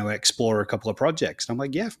we, explore a couple of projects? And I'm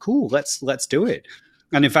like, yeah, cool. Let's do it.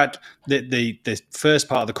 And in fact, the first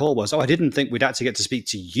part of the call was, I didn't think we'd actually get to speak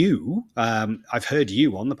to you. I've heard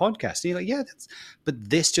you on the podcast. And you're like, yeah, but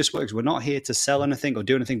this just works. We're not here to sell anything or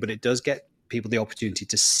do anything, but it does get people the opportunity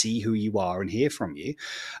to see who you are and hear from you.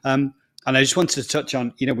 And I just wanted to touch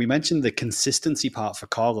on, we mentioned the consistency part for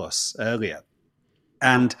Carlos earlier.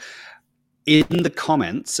 And in the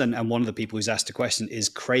comments, and one of the people who's asked a question is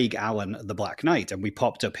Craig Allen, the Black Knight, and we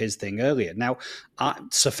popped up his thing earlier. Now,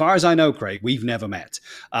 so far as I know, Craig, we've never met,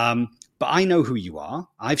 but I know who you are.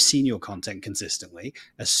 I've seen your content consistently.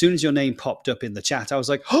 As soon as your name popped up in the chat, I was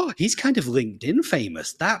like, oh, he's kind of LinkedIn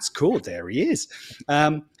famous. That's cool. There he is.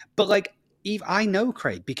 But like, I know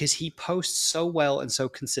Craig because he posts so well and so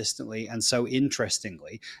consistently and so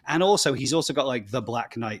interestingly. And also, he's also got like the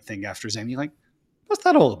Black Knight thing after his name. You're like, what's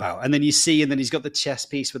that all about? And then you see, and then he's got the chess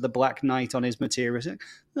piece with the Black Knight on his material.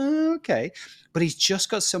 Okay. But he's just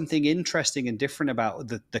got something interesting and different about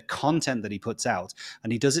the content that he puts out.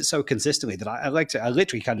 And he does it so consistently that I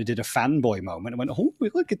literally kind of did a fanboy moment and went, oh,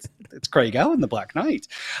 look, it's Craig Allen, the Black Knight.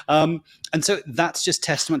 And so that's just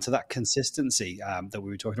testament to that consistency that we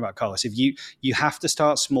were talking about, Carlos. If you have to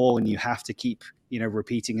start small and you have to keep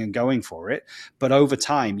repeating and going for it. But over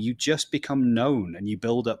time, you just become known and you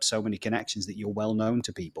build up so many connections that you're well known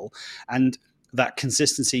to people. And that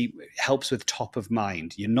consistency helps with top of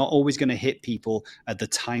mind. You're not always going to hit people at the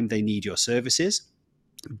time they need your services,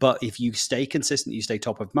 But if you stay consistent, you stay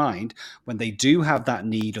top of mind, when they do have that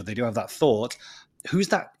need or they do have that thought, who's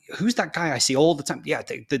that guy I see all the time? Yeah,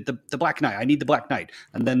 the Black Knight. I need the Black Knight,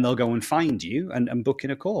 and then they'll go and find you and book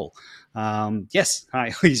in a call. Yes,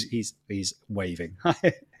 hi. He's waving.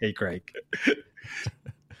 Hey, Craig.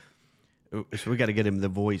 So we got to get him the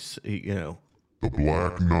voice. The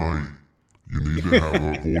Black Knight. You need to have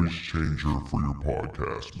a voice changer for your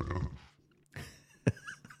podcast, man.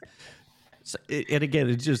 So, and again,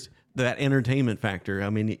 it's just that entertainment factor. I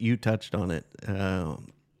mean, you touched on it.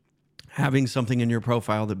 Having something in your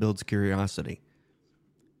profile that builds curiosity.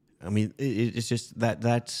 I mean, it's just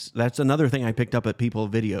that's another thing I picked up at People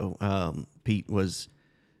Video, Pete, was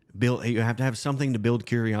you have to have something to build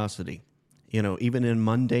curiosity. Even in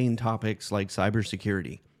mundane topics like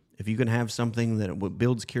cybersecurity, if you can have something that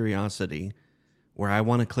builds curiosity, where I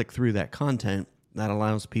want to click through that content, that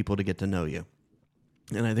allows people to get to know you.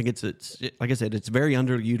 And I think it's like I said, it's very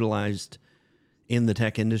underutilized in the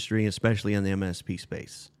tech industry, especially in the MSP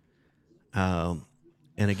space. And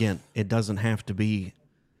again, it doesn't have to be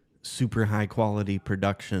super high quality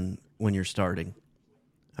production when you're starting.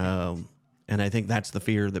 And I think that's the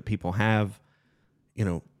fear that people have.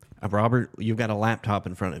 Robert, you've got a laptop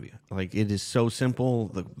in front of you. Like, it is so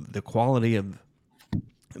simple. The quality of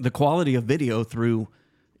video through,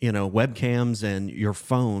 webcams and your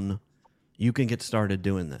phone, you can get started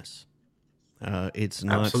doing this. It's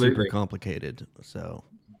not super complicated. So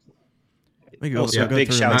maybe also, go big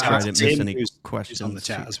through shout and make sure I out to didn't miss Tim, any who's questions on the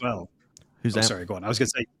chat as well. Who's that? Sorry, go on. I was going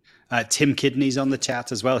to say, Tim Kidney's on the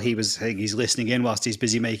chat as well. He's listening in whilst he's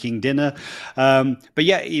busy making dinner. But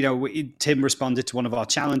yeah, Tim responded to one of our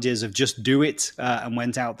challenges of just do it, and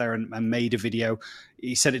went out there and made a video.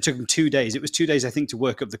 He said it took him 2 days. It was 2 days, I think, to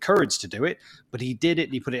work up the courage to do it, but he did it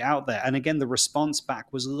and he put it out there. And again, the response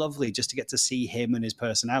back was lovely, just to get to see him and his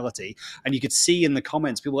personality. And you could see in the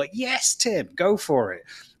comments, people were like, yes, Tim, go for it.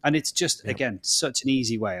 And it's just, again, such an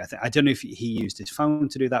easy way. I don't know if he used his phone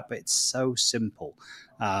to do that, but it's so simple.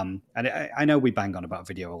 And I know we bang on about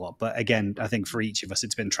video a lot, but again, I think for each of us,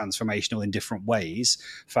 it's been transformational in different ways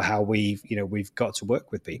for how we've got to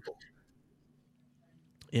work with people.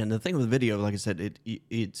 Yeah, and the thing with video, like I said,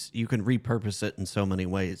 it's you can repurpose it in so many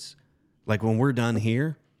ways. Like when we're done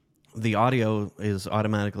here, the audio is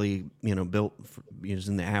automatically built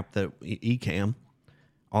using the app that Ecamm.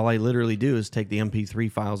 All I literally do is take the MP3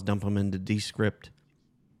 files, dump them into Descript.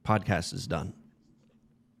 Podcast is done.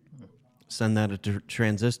 Send that to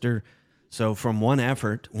Transistor. So from 1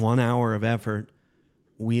 hour of effort,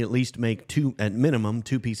 we at least make at minimum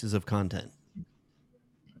two pieces of content.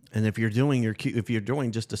 And if you're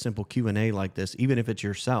doing just a simple Q&A like this, even if it's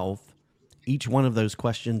yourself, each one of those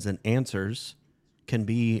questions and answers can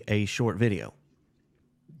be a short video.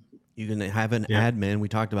 You can have an admin. We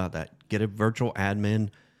talked about that. Get a virtual admin,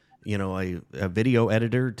 a video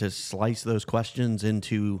editor to slice those questions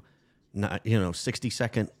into,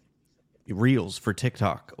 60-second reels for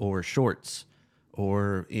TikTok or shorts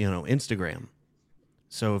or, Instagram.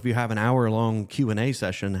 So if you have an hour-long Q&A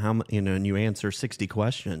session, and you answer 60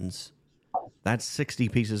 questions, that's 60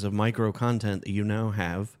 pieces of micro content that you now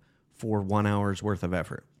have for 1 hour's worth of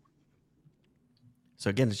effort. So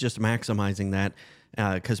again, it's just maximizing that.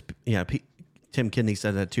 Because Tim Kidney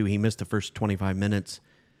said that too. He missed the first 25 minutes.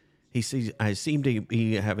 I seem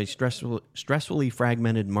to have a stressfully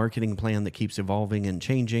fragmented marketing plan that keeps evolving and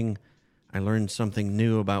changing. I learned something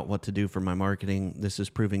new about what to do for my marketing. This is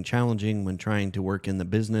proving challenging when trying to work in the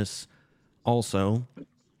business. Also,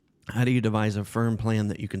 how do you devise a firm plan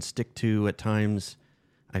that you can stick to at times?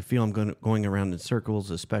 I feel I'm going around in circles,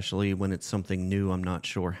 especially when it's something new I'm not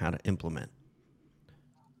sure how to implement.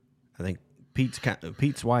 I think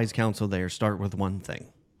Pete's wise counsel there, start with one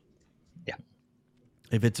thing. Yeah.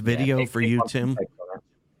 If it's video for you, Tim,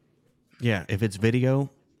 if it's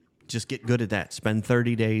video, just get good at that. Spend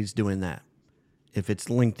 30 days doing that. If it's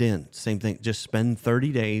LinkedIn, same thing. Just spend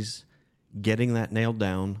 30 days getting that nailed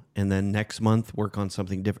down, and then next month work on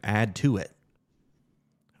something different. Add to it.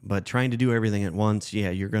 But trying to do everything at once,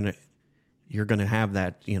 you're gonna have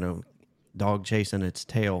that dog chasing its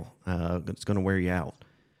tail. It's gonna wear you out.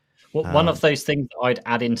 Well, one of those things that I'd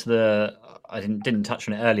add into I didn't touch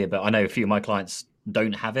on it earlier, but I know a few of my clients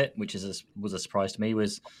don't have it, which was a surprise to me,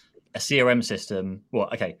 was a CRM system. Well,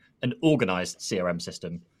 okay, an organized CRM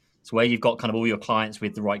system. So where you've got kind of all your clients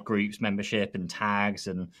with the right groups, membership and tags,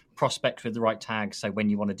 and prospect with the right tags. So when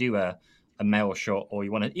you want to do a mail shot, or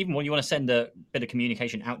you want to send a bit of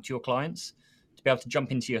communication out to your clients, to be able to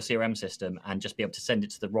jump into your CRM system and just be able to send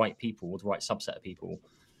it to the right people, or the right subset of people.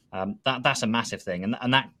 That's a massive thing,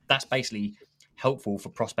 and that's basically helpful for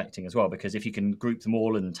prospecting as well, because if you can group them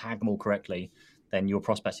all and tag them all correctly, then your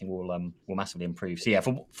prospecting will massively improve. So yeah,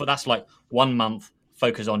 for that's like 1 month,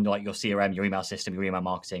 focus on like your CRM, your email system, your email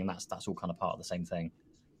marketing, and that's all kind of part of the same thing.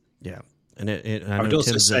 Yeah, and I would know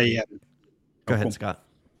also Tim's say, go ahead, Scott.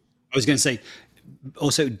 I was going to say,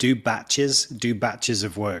 also do batches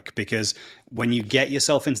of work, because when you get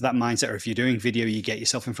yourself into that mindset, or if you're doing video, you get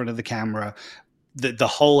yourself in front of the camera, the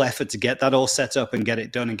whole effort to get that all set up and get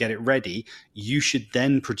it done and get it ready, you should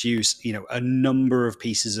then produce, a number of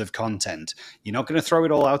pieces of content. You're not going to throw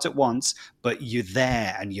it all out at once, but you're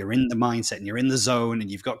there and you're in the mindset and you're in the zone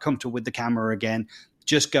and you've got comfortable with the camera again.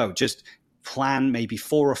 Just plan maybe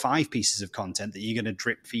 4 or 5 pieces of content that you're going to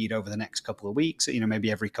drip feed over the next couple of weeks,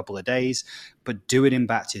 maybe every couple of days, but do it in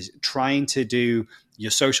batches. Trying to do your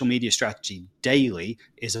social media strategy daily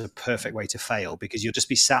is a perfect way to fail, because you'll just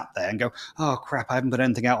be sat there and go, oh crap, I haven't put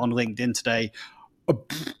anything out on LinkedIn today.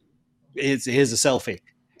 Here's a selfie.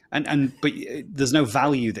 But there's no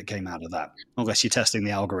value that came out of that unless you're testing the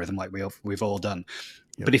algorithm like we've all done.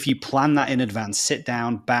 Yep. But if you plan that in advance, sit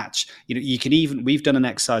down, batch, you can we've done an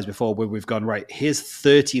exercise before where we've gone, right, here's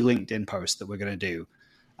 30 LinkedIn posts that we're going to do.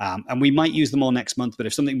 And we might use them all next month, but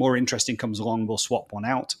if something more interesting comes along, we'll swap one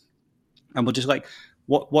out. And we'll just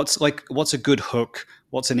what's a good hook?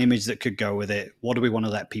 What's an image that could go with it? What do we want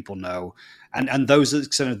to let people know? And those are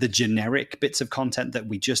sort of the generic bits of content that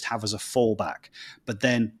we just have as a fallback. But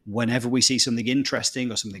then whenever we see something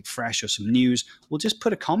interesting or something fresh or some news, we'll just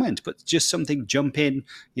put a comment, but just something, jump in,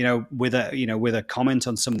 with a comment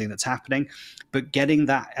on something that's happening. But getting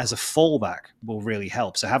that as a fallback will really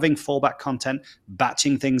help. So having fallback content,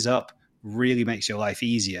 batching things up, really makes your life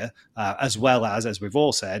easier, as well as we've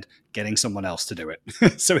all said, getting someone else to do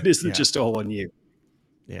it. So it isn't just all on you.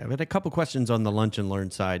 Yeah, I've had a couple questions on the Lunch and Learn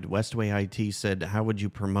side. Westway IT said, how would you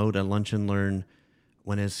promote a Lunch and Learn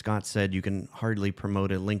when, as Scott said, you can hardly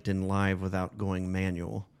promote a LinkedIn Live without going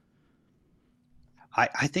manual?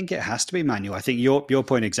 I think it has to be manual. I think your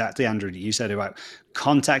point exactly, Andrew, that you said about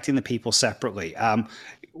contacting the people separately.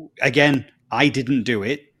 Again, I didn't do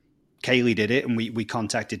it. Kaylee did it, and we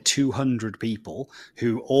contacted 200 people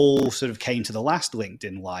who all sort of came to the last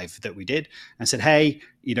LinkedIn Live that we did and said, hey,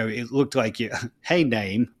 it looked like you, hey,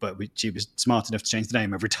 name, but she was smart enough to change the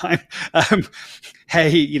name every time.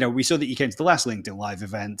 Hey, we saw that you came to the last LinkedIn Live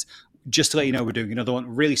event. Just to let you know, we're doing another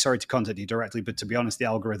one. Really sorry to contact you directly, but to be honest, the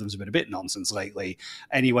algorithms have been a bit nonsense lately.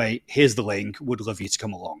 Anyway, here's the link. Would love you to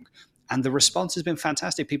come along. And the response has been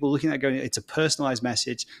fantastic. People looking at it going, it's a personalized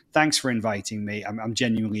message. Thanks for inviting me. I'm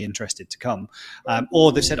genuinely interested to come.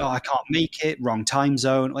 Or they've said, I can't make it, wrong time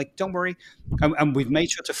zone. Like, don't worry. And we've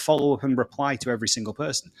made sure to follow up and reply to every single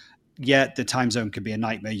person. Yeah, the time zone can be a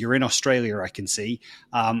nightmare. You're in Australia, I can see.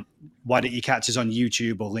 Why don't you catch us on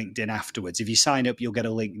YouTube or LinkedIn afterwards? If you sign up, you'll get a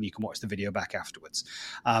link and you can watch the video back afterwards.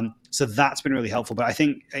 So that's been really helpful. But I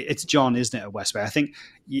think it's John, isn't it, at Westway? I think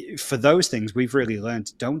for those things, we've really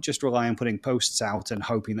learned, don't just rely on putting posts out and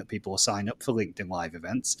hoping that people will sign up for LinkedIn Live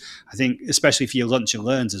events. I think, especially for your Lunch and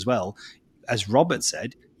Learns as well, as Robert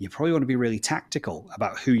said, you probably want to be really tactical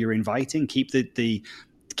about who you're inviting. Keep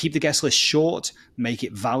the guest list short, make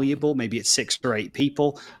it valuable. Maybe it's 6 or 8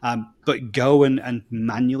 people, but go and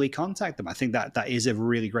manually contact them. I think that is a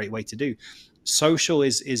really great way to do. Social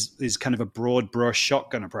is kind of a broad brush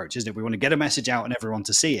shotgun approach, isn't it? We want to get a message out and everyone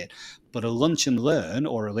to see it. But a Lunch and Learn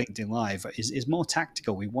or a LinkedIn Live is more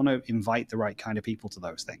tactical. We want to invite the right kind of people to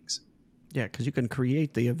those things. Yeah, because you can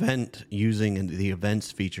create the event using the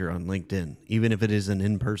events feature on LinkedIn, even if it is an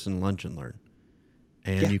in-person Lunch and Learn.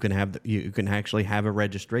 And you can actually have a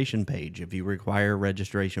registration page if you require a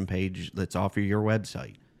registration page that's off of your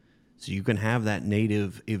website. So you can have that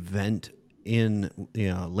native event in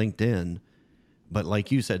LinkedIn. But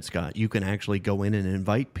like you said, Scott, you can actually go in and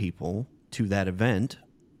invite people to that event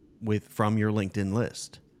from your LinkedIn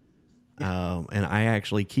list. And I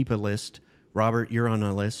actually keep a list. Robert, you're on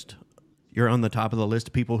a list. You're on the top of the list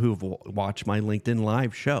of people who've watched my LinkedIn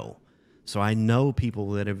Live show. So I know people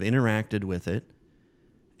that have interacted with it.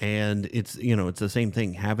 And it's the same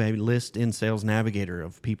thing. Have a list in Sales Navigator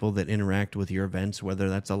of people that interact with your events, whether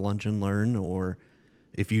that's a Lunch and Learn or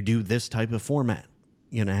if you do this type of format,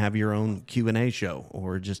 have your own Q&A show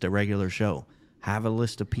or just a regular show. Have a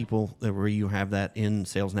list of people where you have that in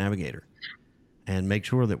Sales Navigator, and make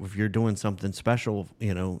sure that if you're doing something special,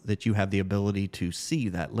 that you have the ability to see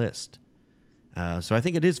that list. So I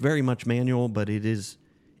think it is very much manual, but it is,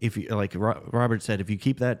 if you, like Robert said, if you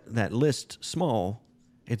keep that list small,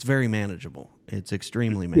 it's very manageable. It's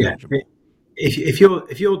extremely manageable. Yeah.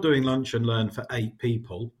 If you're doing Lunch and Learn for 8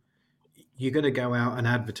 people, you're going to go out and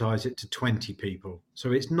advertise it to 20 people.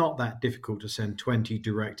 So it's not that difficult to send 20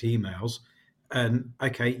 direct emails. And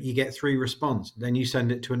okay, you get 3 responses. Then you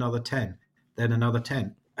send it to another 10. then another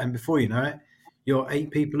 10. And before you know it, your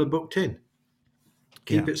 8 people are booked in.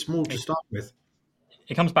 Keep it small to start with.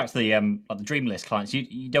 It comes back to the like the dream list clients.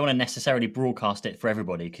 You don't want to necessarily broadcast it for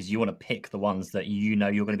everybody because you want to pick the ones that you know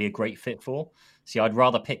you're going to be a great fit for. See, I'd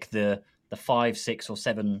rather pick the 5, 6, or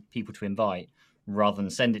 7 people to invite rather than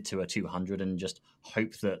send it to a 200 and just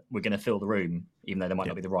hope that we're going to fill the room, even though they might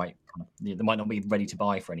not be the right, they might not be ready to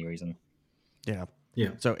buy for any reason. Yeah. Yeah.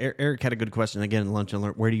 So Eric had a good question again. Lunch and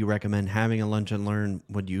learn. Where do you recommend having a lunch and learn?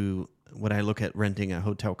 Would I look at renting a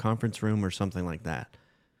hotel conference room or something like that?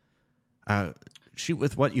 Shoot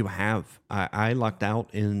with what you have. I lucked out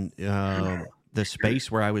in the space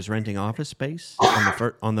where I was renting office space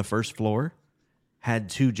on the first floor. Had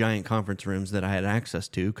 2 giant conference rooms that I had access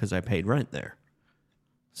to because I paid rent there.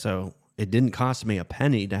 So it didn't cost me a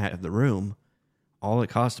penny to have the room. All it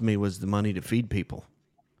cost me was the money to feed people.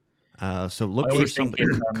 So look for some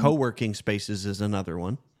co-working spaces is another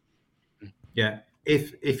one. Yeah.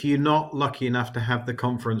 If you're not lucky enough to have the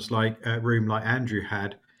conference room like Andrew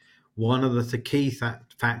had, one of the key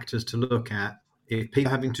factors to look at, if people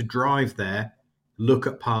are having to drive there, look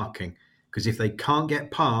at parking. Because if they can't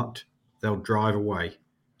get parked, they'll drive away.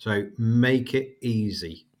 So make it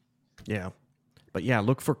easy. Yeah. But yeah,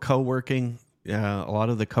 look for co-working. A lot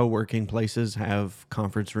of the co-working places have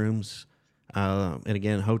conference rooms. And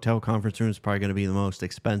again, hotel conference room is probably going to be the most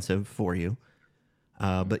expensive for you.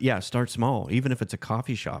 But yeah, start small. Even if it's a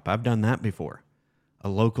coffee shop. I've done that before. A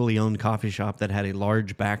locally owned coffee shop that had a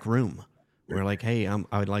large back room. We're like, hey,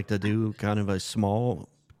 I would like to do kind of a small,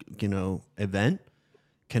 event.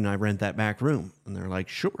 Can I rent that back room? And they're like,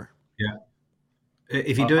 sure. Yeah.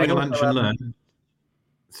 If you're doing a lunch and learn,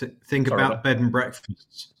 think about bed and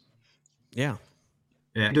breakfasts. Yeah.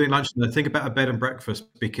 Yeah. Doing lunch and learn, think about a bed and breakfast,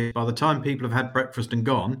 because by the time people have had breakfast and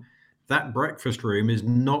gone, that breakfast room is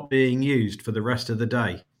not being used for the rest of the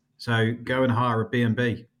day. So go and hire a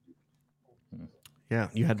B&B. Yeah.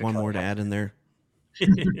 You had one more to add in there.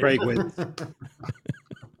 Break with.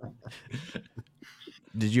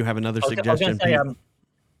 Did you have another I was suggestion? gonna say,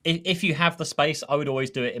 if you have the space, I would always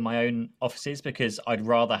do it in my own offices because I'd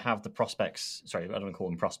rather have the prospects. Sorry, I don't want to call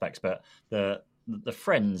them prospects, but the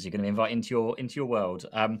friends you're going to invite into your world.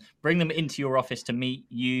 Bring them into your office to meet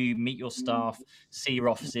you, meet your staff, see your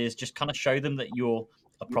offices. Just kind of show them that you're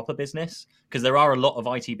a proper business, because there are a lot of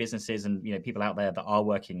IT businesses and people out there that are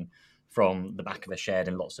working from the back of a shed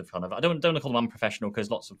and lots of kind of, I don't want to call them unprofessional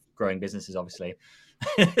because lots of growing businesses obviously,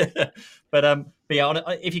 but yeah,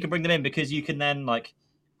 if you can bring them in, because you can then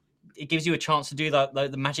it gives you a chance to do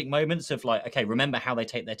the magic moments of okay, remember how they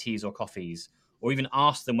take their teas or coffees, or even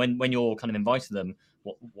ask them when you're kind of inviting them,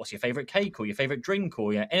 what's your favorite cake or your favorite drink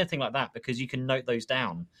or anything like that, because you can note those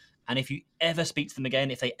down. And if you ever speak to them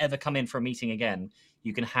again, if they ever come in for a meeting again,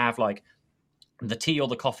 you can have the tea or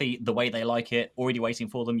the coffee the way they like it already waiting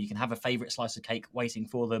for them. You can have a favorite slice of cake waiting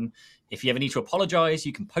for them. If you ever need to apologize,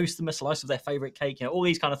 you can post them a slice of their favorite cake. All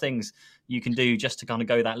these kind of things you can do just to kind of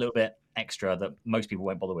go that little bit extra that most people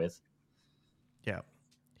won't bother with. Yeah,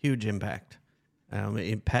 huge impact.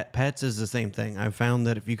 Pets is the same thing. I've found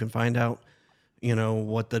that if you can find out,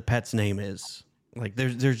 what the pet's name is,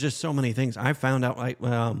 there's just so many things. I found out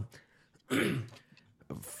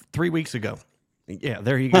 3 weeks ago. Yeah,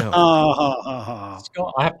 there you go.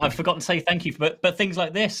 Scott, I've forgotten to say thank you, but things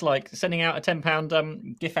like this, like sending out a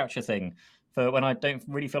 £10 gift voucher thing for when I don't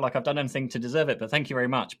really feel like I've done anything to deserve it, but thank you very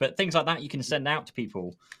much. But things like that you can send out to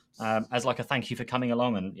people as a thank you for coming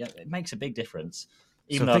along, and it makes a big difference,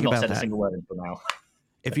 even though I've not said a single word until now.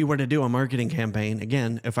 If you were to do a marketing campaign,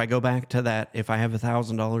 again, if I go back to that, if I have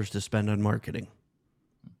 $1,000 to spend on marketing,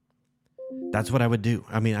 that's what I would do.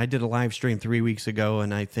 I mean, I did a live stream 3 weeks ago,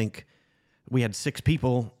 and I think we had 6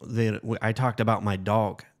 people that I talked about my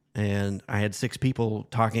dog, and I had 6 people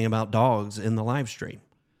talking about dogs in the live stream.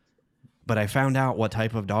 But I found out what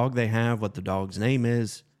type of dog they have, what the dog's name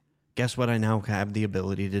is. Guess what I now have the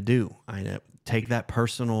ability to do? I take that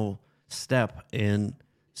personal step in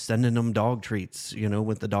sending them dog treats,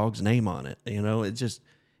 with the dog's name on it.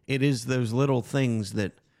 It is those little things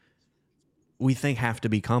that we think have to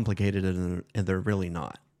be complicated, and they're really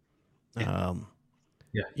not.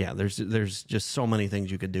 Yeah. There's just so many things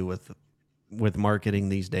you could do with marketing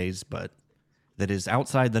these days, but that is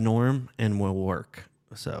outside the norm and will work.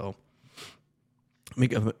 So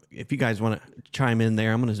if you guys want to chime in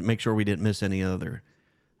there, I'm going to make sure we didn't miss any other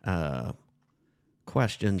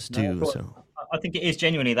questions too. I think it is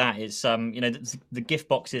genuinely that. It's the gift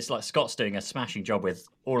boxes. Like Scott's doing a smashing job with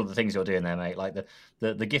all of the things you're doing there, mate. Like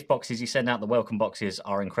the gift boxes you send out, the welcome boxes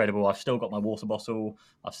are incredible. I've still got my water bottle.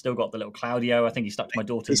 I've still got the little Claudio. I think he stuck to my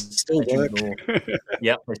daughter's. They still work.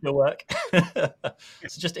 Yeah, they still work.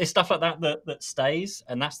 It's stuff like that stays,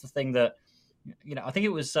 and that's the thing that I think it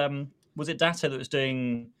was it Data that was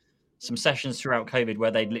doing some sessions throughout COVID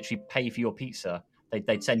where they'd literally pay for your pizza.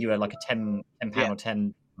 They'd send you a £10 or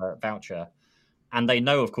 10 voucher, and they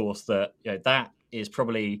know, of course, that that is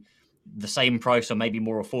probably the same price or maybe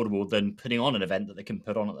more affordable than putting on an event that they can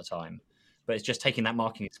put on at the time. But it's just taking that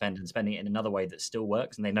marketing spend and spending it in another way that still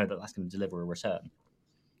works, and they know that that's going to deliver a return.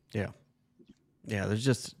 Yeah.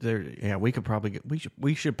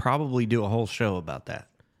 We should probably do a whole show about that.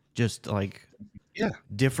 Just like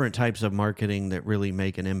different types of marketing that really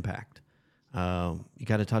make an impact. You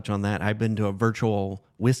got to touch on that. I've been to a virtual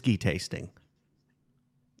whiskey tasting.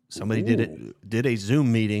 Somebody did a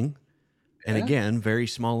Zoom meeting, and again, very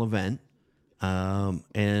small event.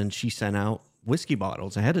 And she sent out whiskey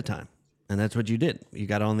bottles ahead of time, and that's what you did. You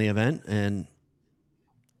got on the event, and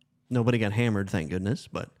nobody got hammered, thank goodness.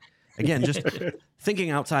 But again, just thinking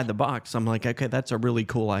outside the box, I'm like, okay, that's a really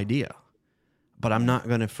cool idea, but I'm not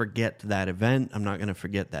going to forget that event. I'm not going to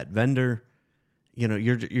forget that vendor.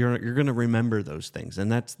 You're going to remember those things,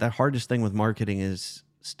 and that's the hardest thing with marketing is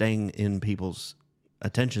staying in people's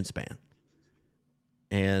attention span.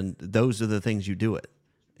 And those are the things you do it,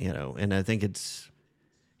 and I think it's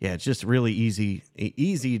just really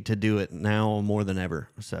easy to do it now more than ever.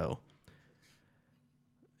 So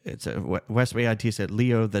it's Westway IT said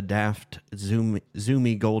Leo the Daft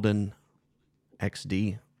Zoomy Golden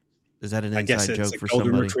XD. Is that an inside joke for golden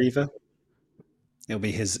somebody? Retriever. It'll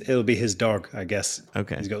be his dog, I guess.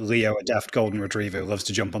 Okay. He's got Leo, a daft golden retriever who loves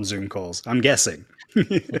to jump on Zoom calls. I'm guessing.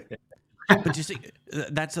 But you see,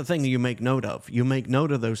 that's the thing that you make note of. You make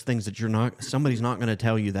note of those things that somebody's not going to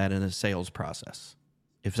tell you that in a sales process.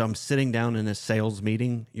 If I'm sitting down in a sales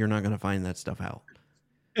meeting, you're not going to find that stuff out.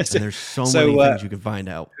 And there's so many things you can find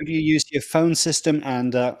out. Who do you use your phone system,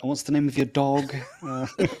 and what's the name of your dog?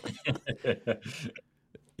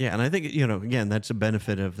 Yeah, and I think, again, that's a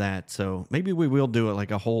benefit of that. So maybe we will do it like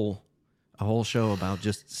a whole show about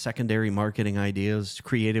just secondary marketing ideas,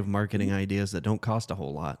 creative marketing ideas that don't cost a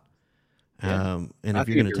whole lot. Yeah. And if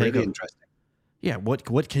you're going to take really interesting.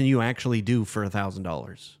 what can you actually do for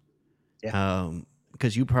 $1,000? Yeah.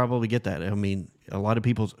 Because you probably get that. I mean, a lot of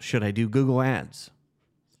people, should I do Google Ads?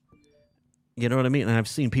 You know what I mean? And I've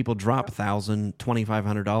seen people drop $1,000,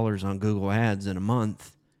 $2,500 on Google Ads in a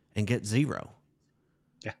month and get zero.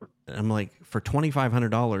 Yeah. And I'm like, for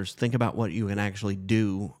 $2,500, think about what you can actually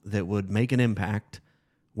do that would make an impact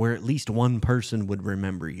where at least one person would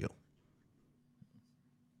remember you.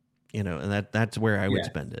 And that's where I would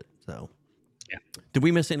spend it. So, did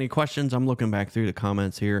we miss any questions? I'm looking back through the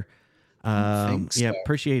comments here.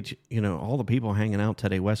 Appreciate all the people hanging out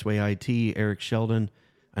today. Westway IT, Eric Sheldon.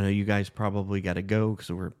 I know you guys probably got to go because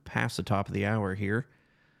we're past the top of the hour here.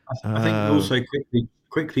 I think also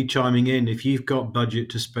quickly chiming in, if you've got budget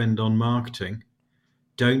to spend on marketing,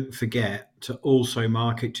 don't forget to also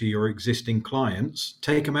market to your existing clients.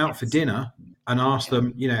 Take them out for dinner and ask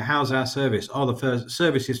them, how's our service? Oh, the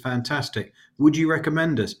service is fantastic. Would you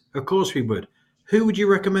recommend us? Of course we would. Who would you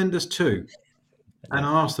recommend us to? And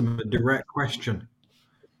ask them a direct question.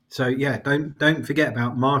 So don't forget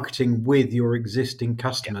about marketing with your existing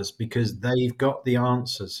customers because they've got the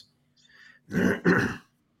answers.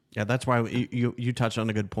 Yeah, that's why you touched on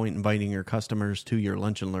a good point, inviting your customers to your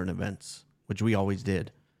lunch and learn events, which we always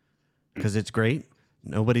did, because it's great.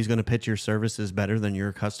 Nobody's going to pitch your services better than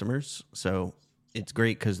your customers. So it's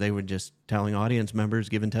great because they were just telling audience members,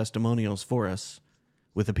 giving testimonials for us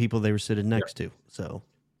with the people they were sitting next to. So,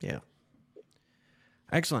 yeah.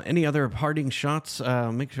 Excellent. Any other parting shots?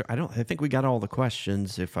 Make sure I think we got all the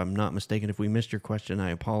questions. If I'm not mistaken, if we missed your question, I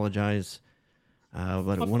apologize. But I've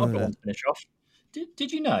got one to finish off.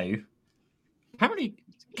 Did you know? Apparently,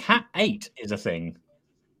 Cat 8 is a thing.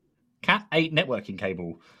 Cat 8 networking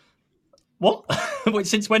cable. What?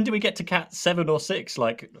 Since when do we get to Cat 7 or 6?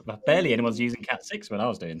 Like, barely anyone's using Cat 6 when I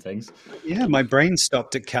was doing things. Yeah, my brain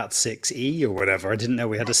stopped at Cat 6E or whatever. I didn't know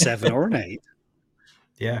we had a 7 or an 8.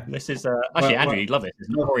 Yeah. This is actually Andrew, you'd love it. It's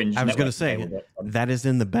an orange. I was going to say that is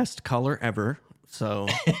in the best color ever. So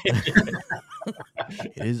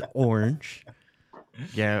it is orange.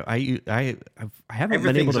 Yeah, I haven't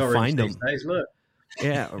been able to find them. Days, look.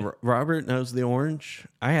 Yeah, Robert knows the orange.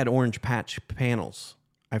 I had orange patch panels.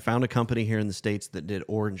 I found a company here in the States that did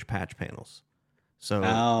orange patch panels.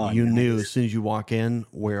 So you knew as soon as you walk in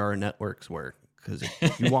where our networks were, because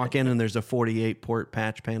if you walk in and there's a 48 port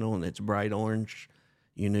patch panel and it's bright orange,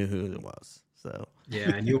 you knew who it was. So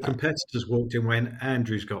Yeah, and your competitors walked in when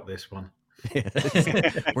Andrew's got this one.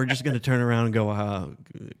 we're just going to turn around and go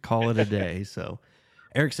call it a day. So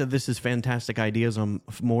Eric said this is fantastic ideas on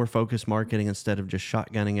more focused marketing instead of just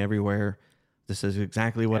shotgunning everywhere. This is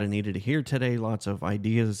exactly what I needed to hear today. Lots of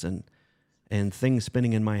ideas and things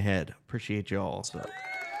spinning in my head. Appreciate you all. So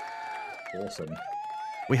Awesome.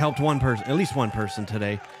 we helped one person, at least one person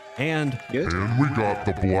today. And Good. And we got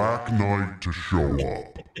the Black Knight to show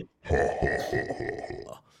up.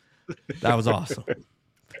 that was awesome.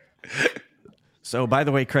 So, by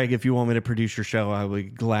the way, Craig, if you want me to produce your show, I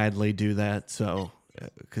would gladly do that. So,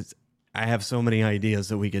 because I have so many ideas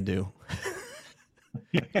that we could do.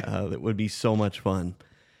 That would be so much fun.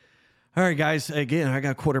 All right, guys. Again, I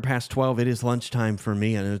got 12:15. It is lunchtime for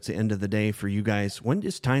me. I know it's the end of the day for you guys. When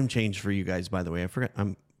does time change for you guys, by the way? I forgot.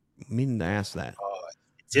 I'm meaning to ask that.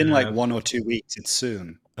 It's in like 1 or 2 weeks. It's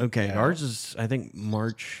soon. Okay. Yeah. Ours is, I think,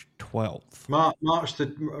 March 12th. Around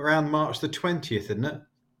March the 20th, isn't it?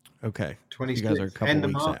 Okay. 26th, You guys are a couple end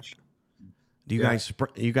of weeks March. out. Do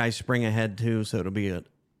you guys spring ahead too? So it'll be a.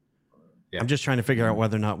 Yeah. I'm just trying to figure out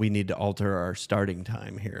whether or not we need to alter our starting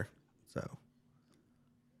time here. So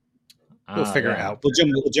We'll figure it out.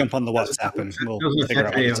 We'll jump on the WhatsApp and we'll Doesn't figure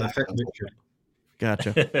out affect me, what's it'll affect happening. Richard.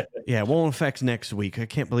 gotcha. Yeah, it won't affect next week. I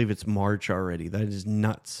can't believe it's March already. That is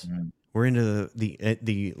nuts. We're into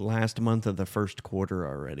the last month of the first quarter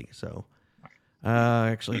already. So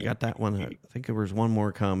actually got that one. I think there was one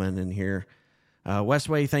more comment in here.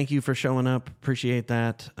 Westway, thank you for showing up. Appreciate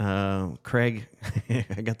that. Craig,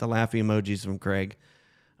 I got the laughy emojis from Craig.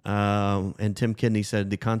 And Tim Kidney said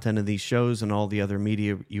the content of these shows and all the other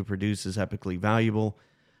media you produce is epically valuable.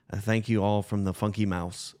 Thank you all from the Funky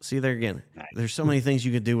Mouse. See there again. Nice. There's so many things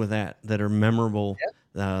you could do with that are memorable,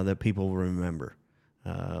 that people will remember.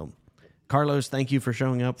 Carlos, thank you for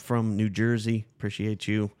showing up from New Jersey. Appreciate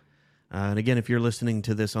you. And again, if you're listening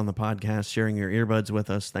to this on the podcast, sharing your earbuds with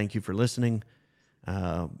us, thank you for listening.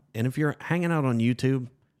 And if you're hanging out on YouTube,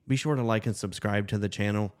 be sure to like and subscribe to the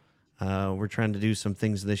channel. We're trying to do some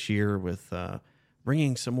things this year with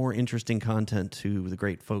bringing some more interesting content to the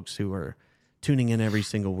great folks who are tuning in every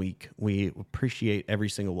single week. We appreciate every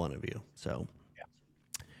single one of you. So,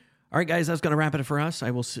 all right, guys, that's going to wrap it for us.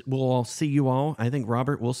 We'll all see you all. I think,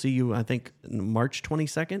 Robert, we'll see you, March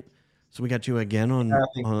 22nd. So we got you again on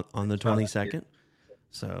the 22nd.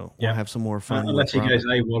 So we'll have some more fun. Unless he goes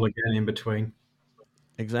AWOL again in between.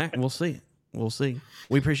 Exactly. We'll see.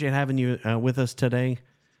 We appreciate having you with us today.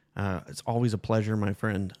 It's always a pleasure, my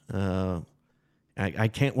friend. I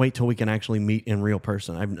can't wait till we can actually meet in real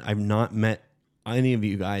person. I've not met any of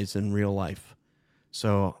you guys in real life,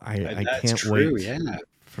 so I can't wait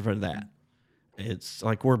for that. It's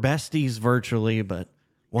like we're besties virtually, but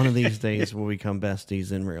one of these days we'll become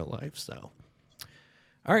besties in real life. So,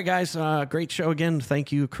 all right, guys, great show again.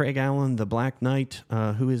 Thank you, Craig Allen, the Black Knight.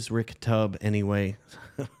 Who is Rick Tubb anyway?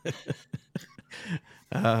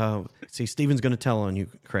 See, Steven's going to tell on you,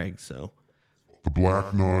 Craig. So, The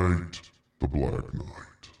Black Knight.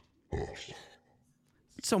 Oh.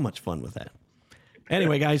 So much fun with that.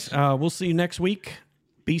 Anyway, guys, we'll see you next week.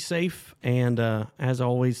 Be safe. And as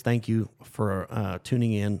always, thank you for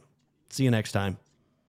tuning in. See you next time.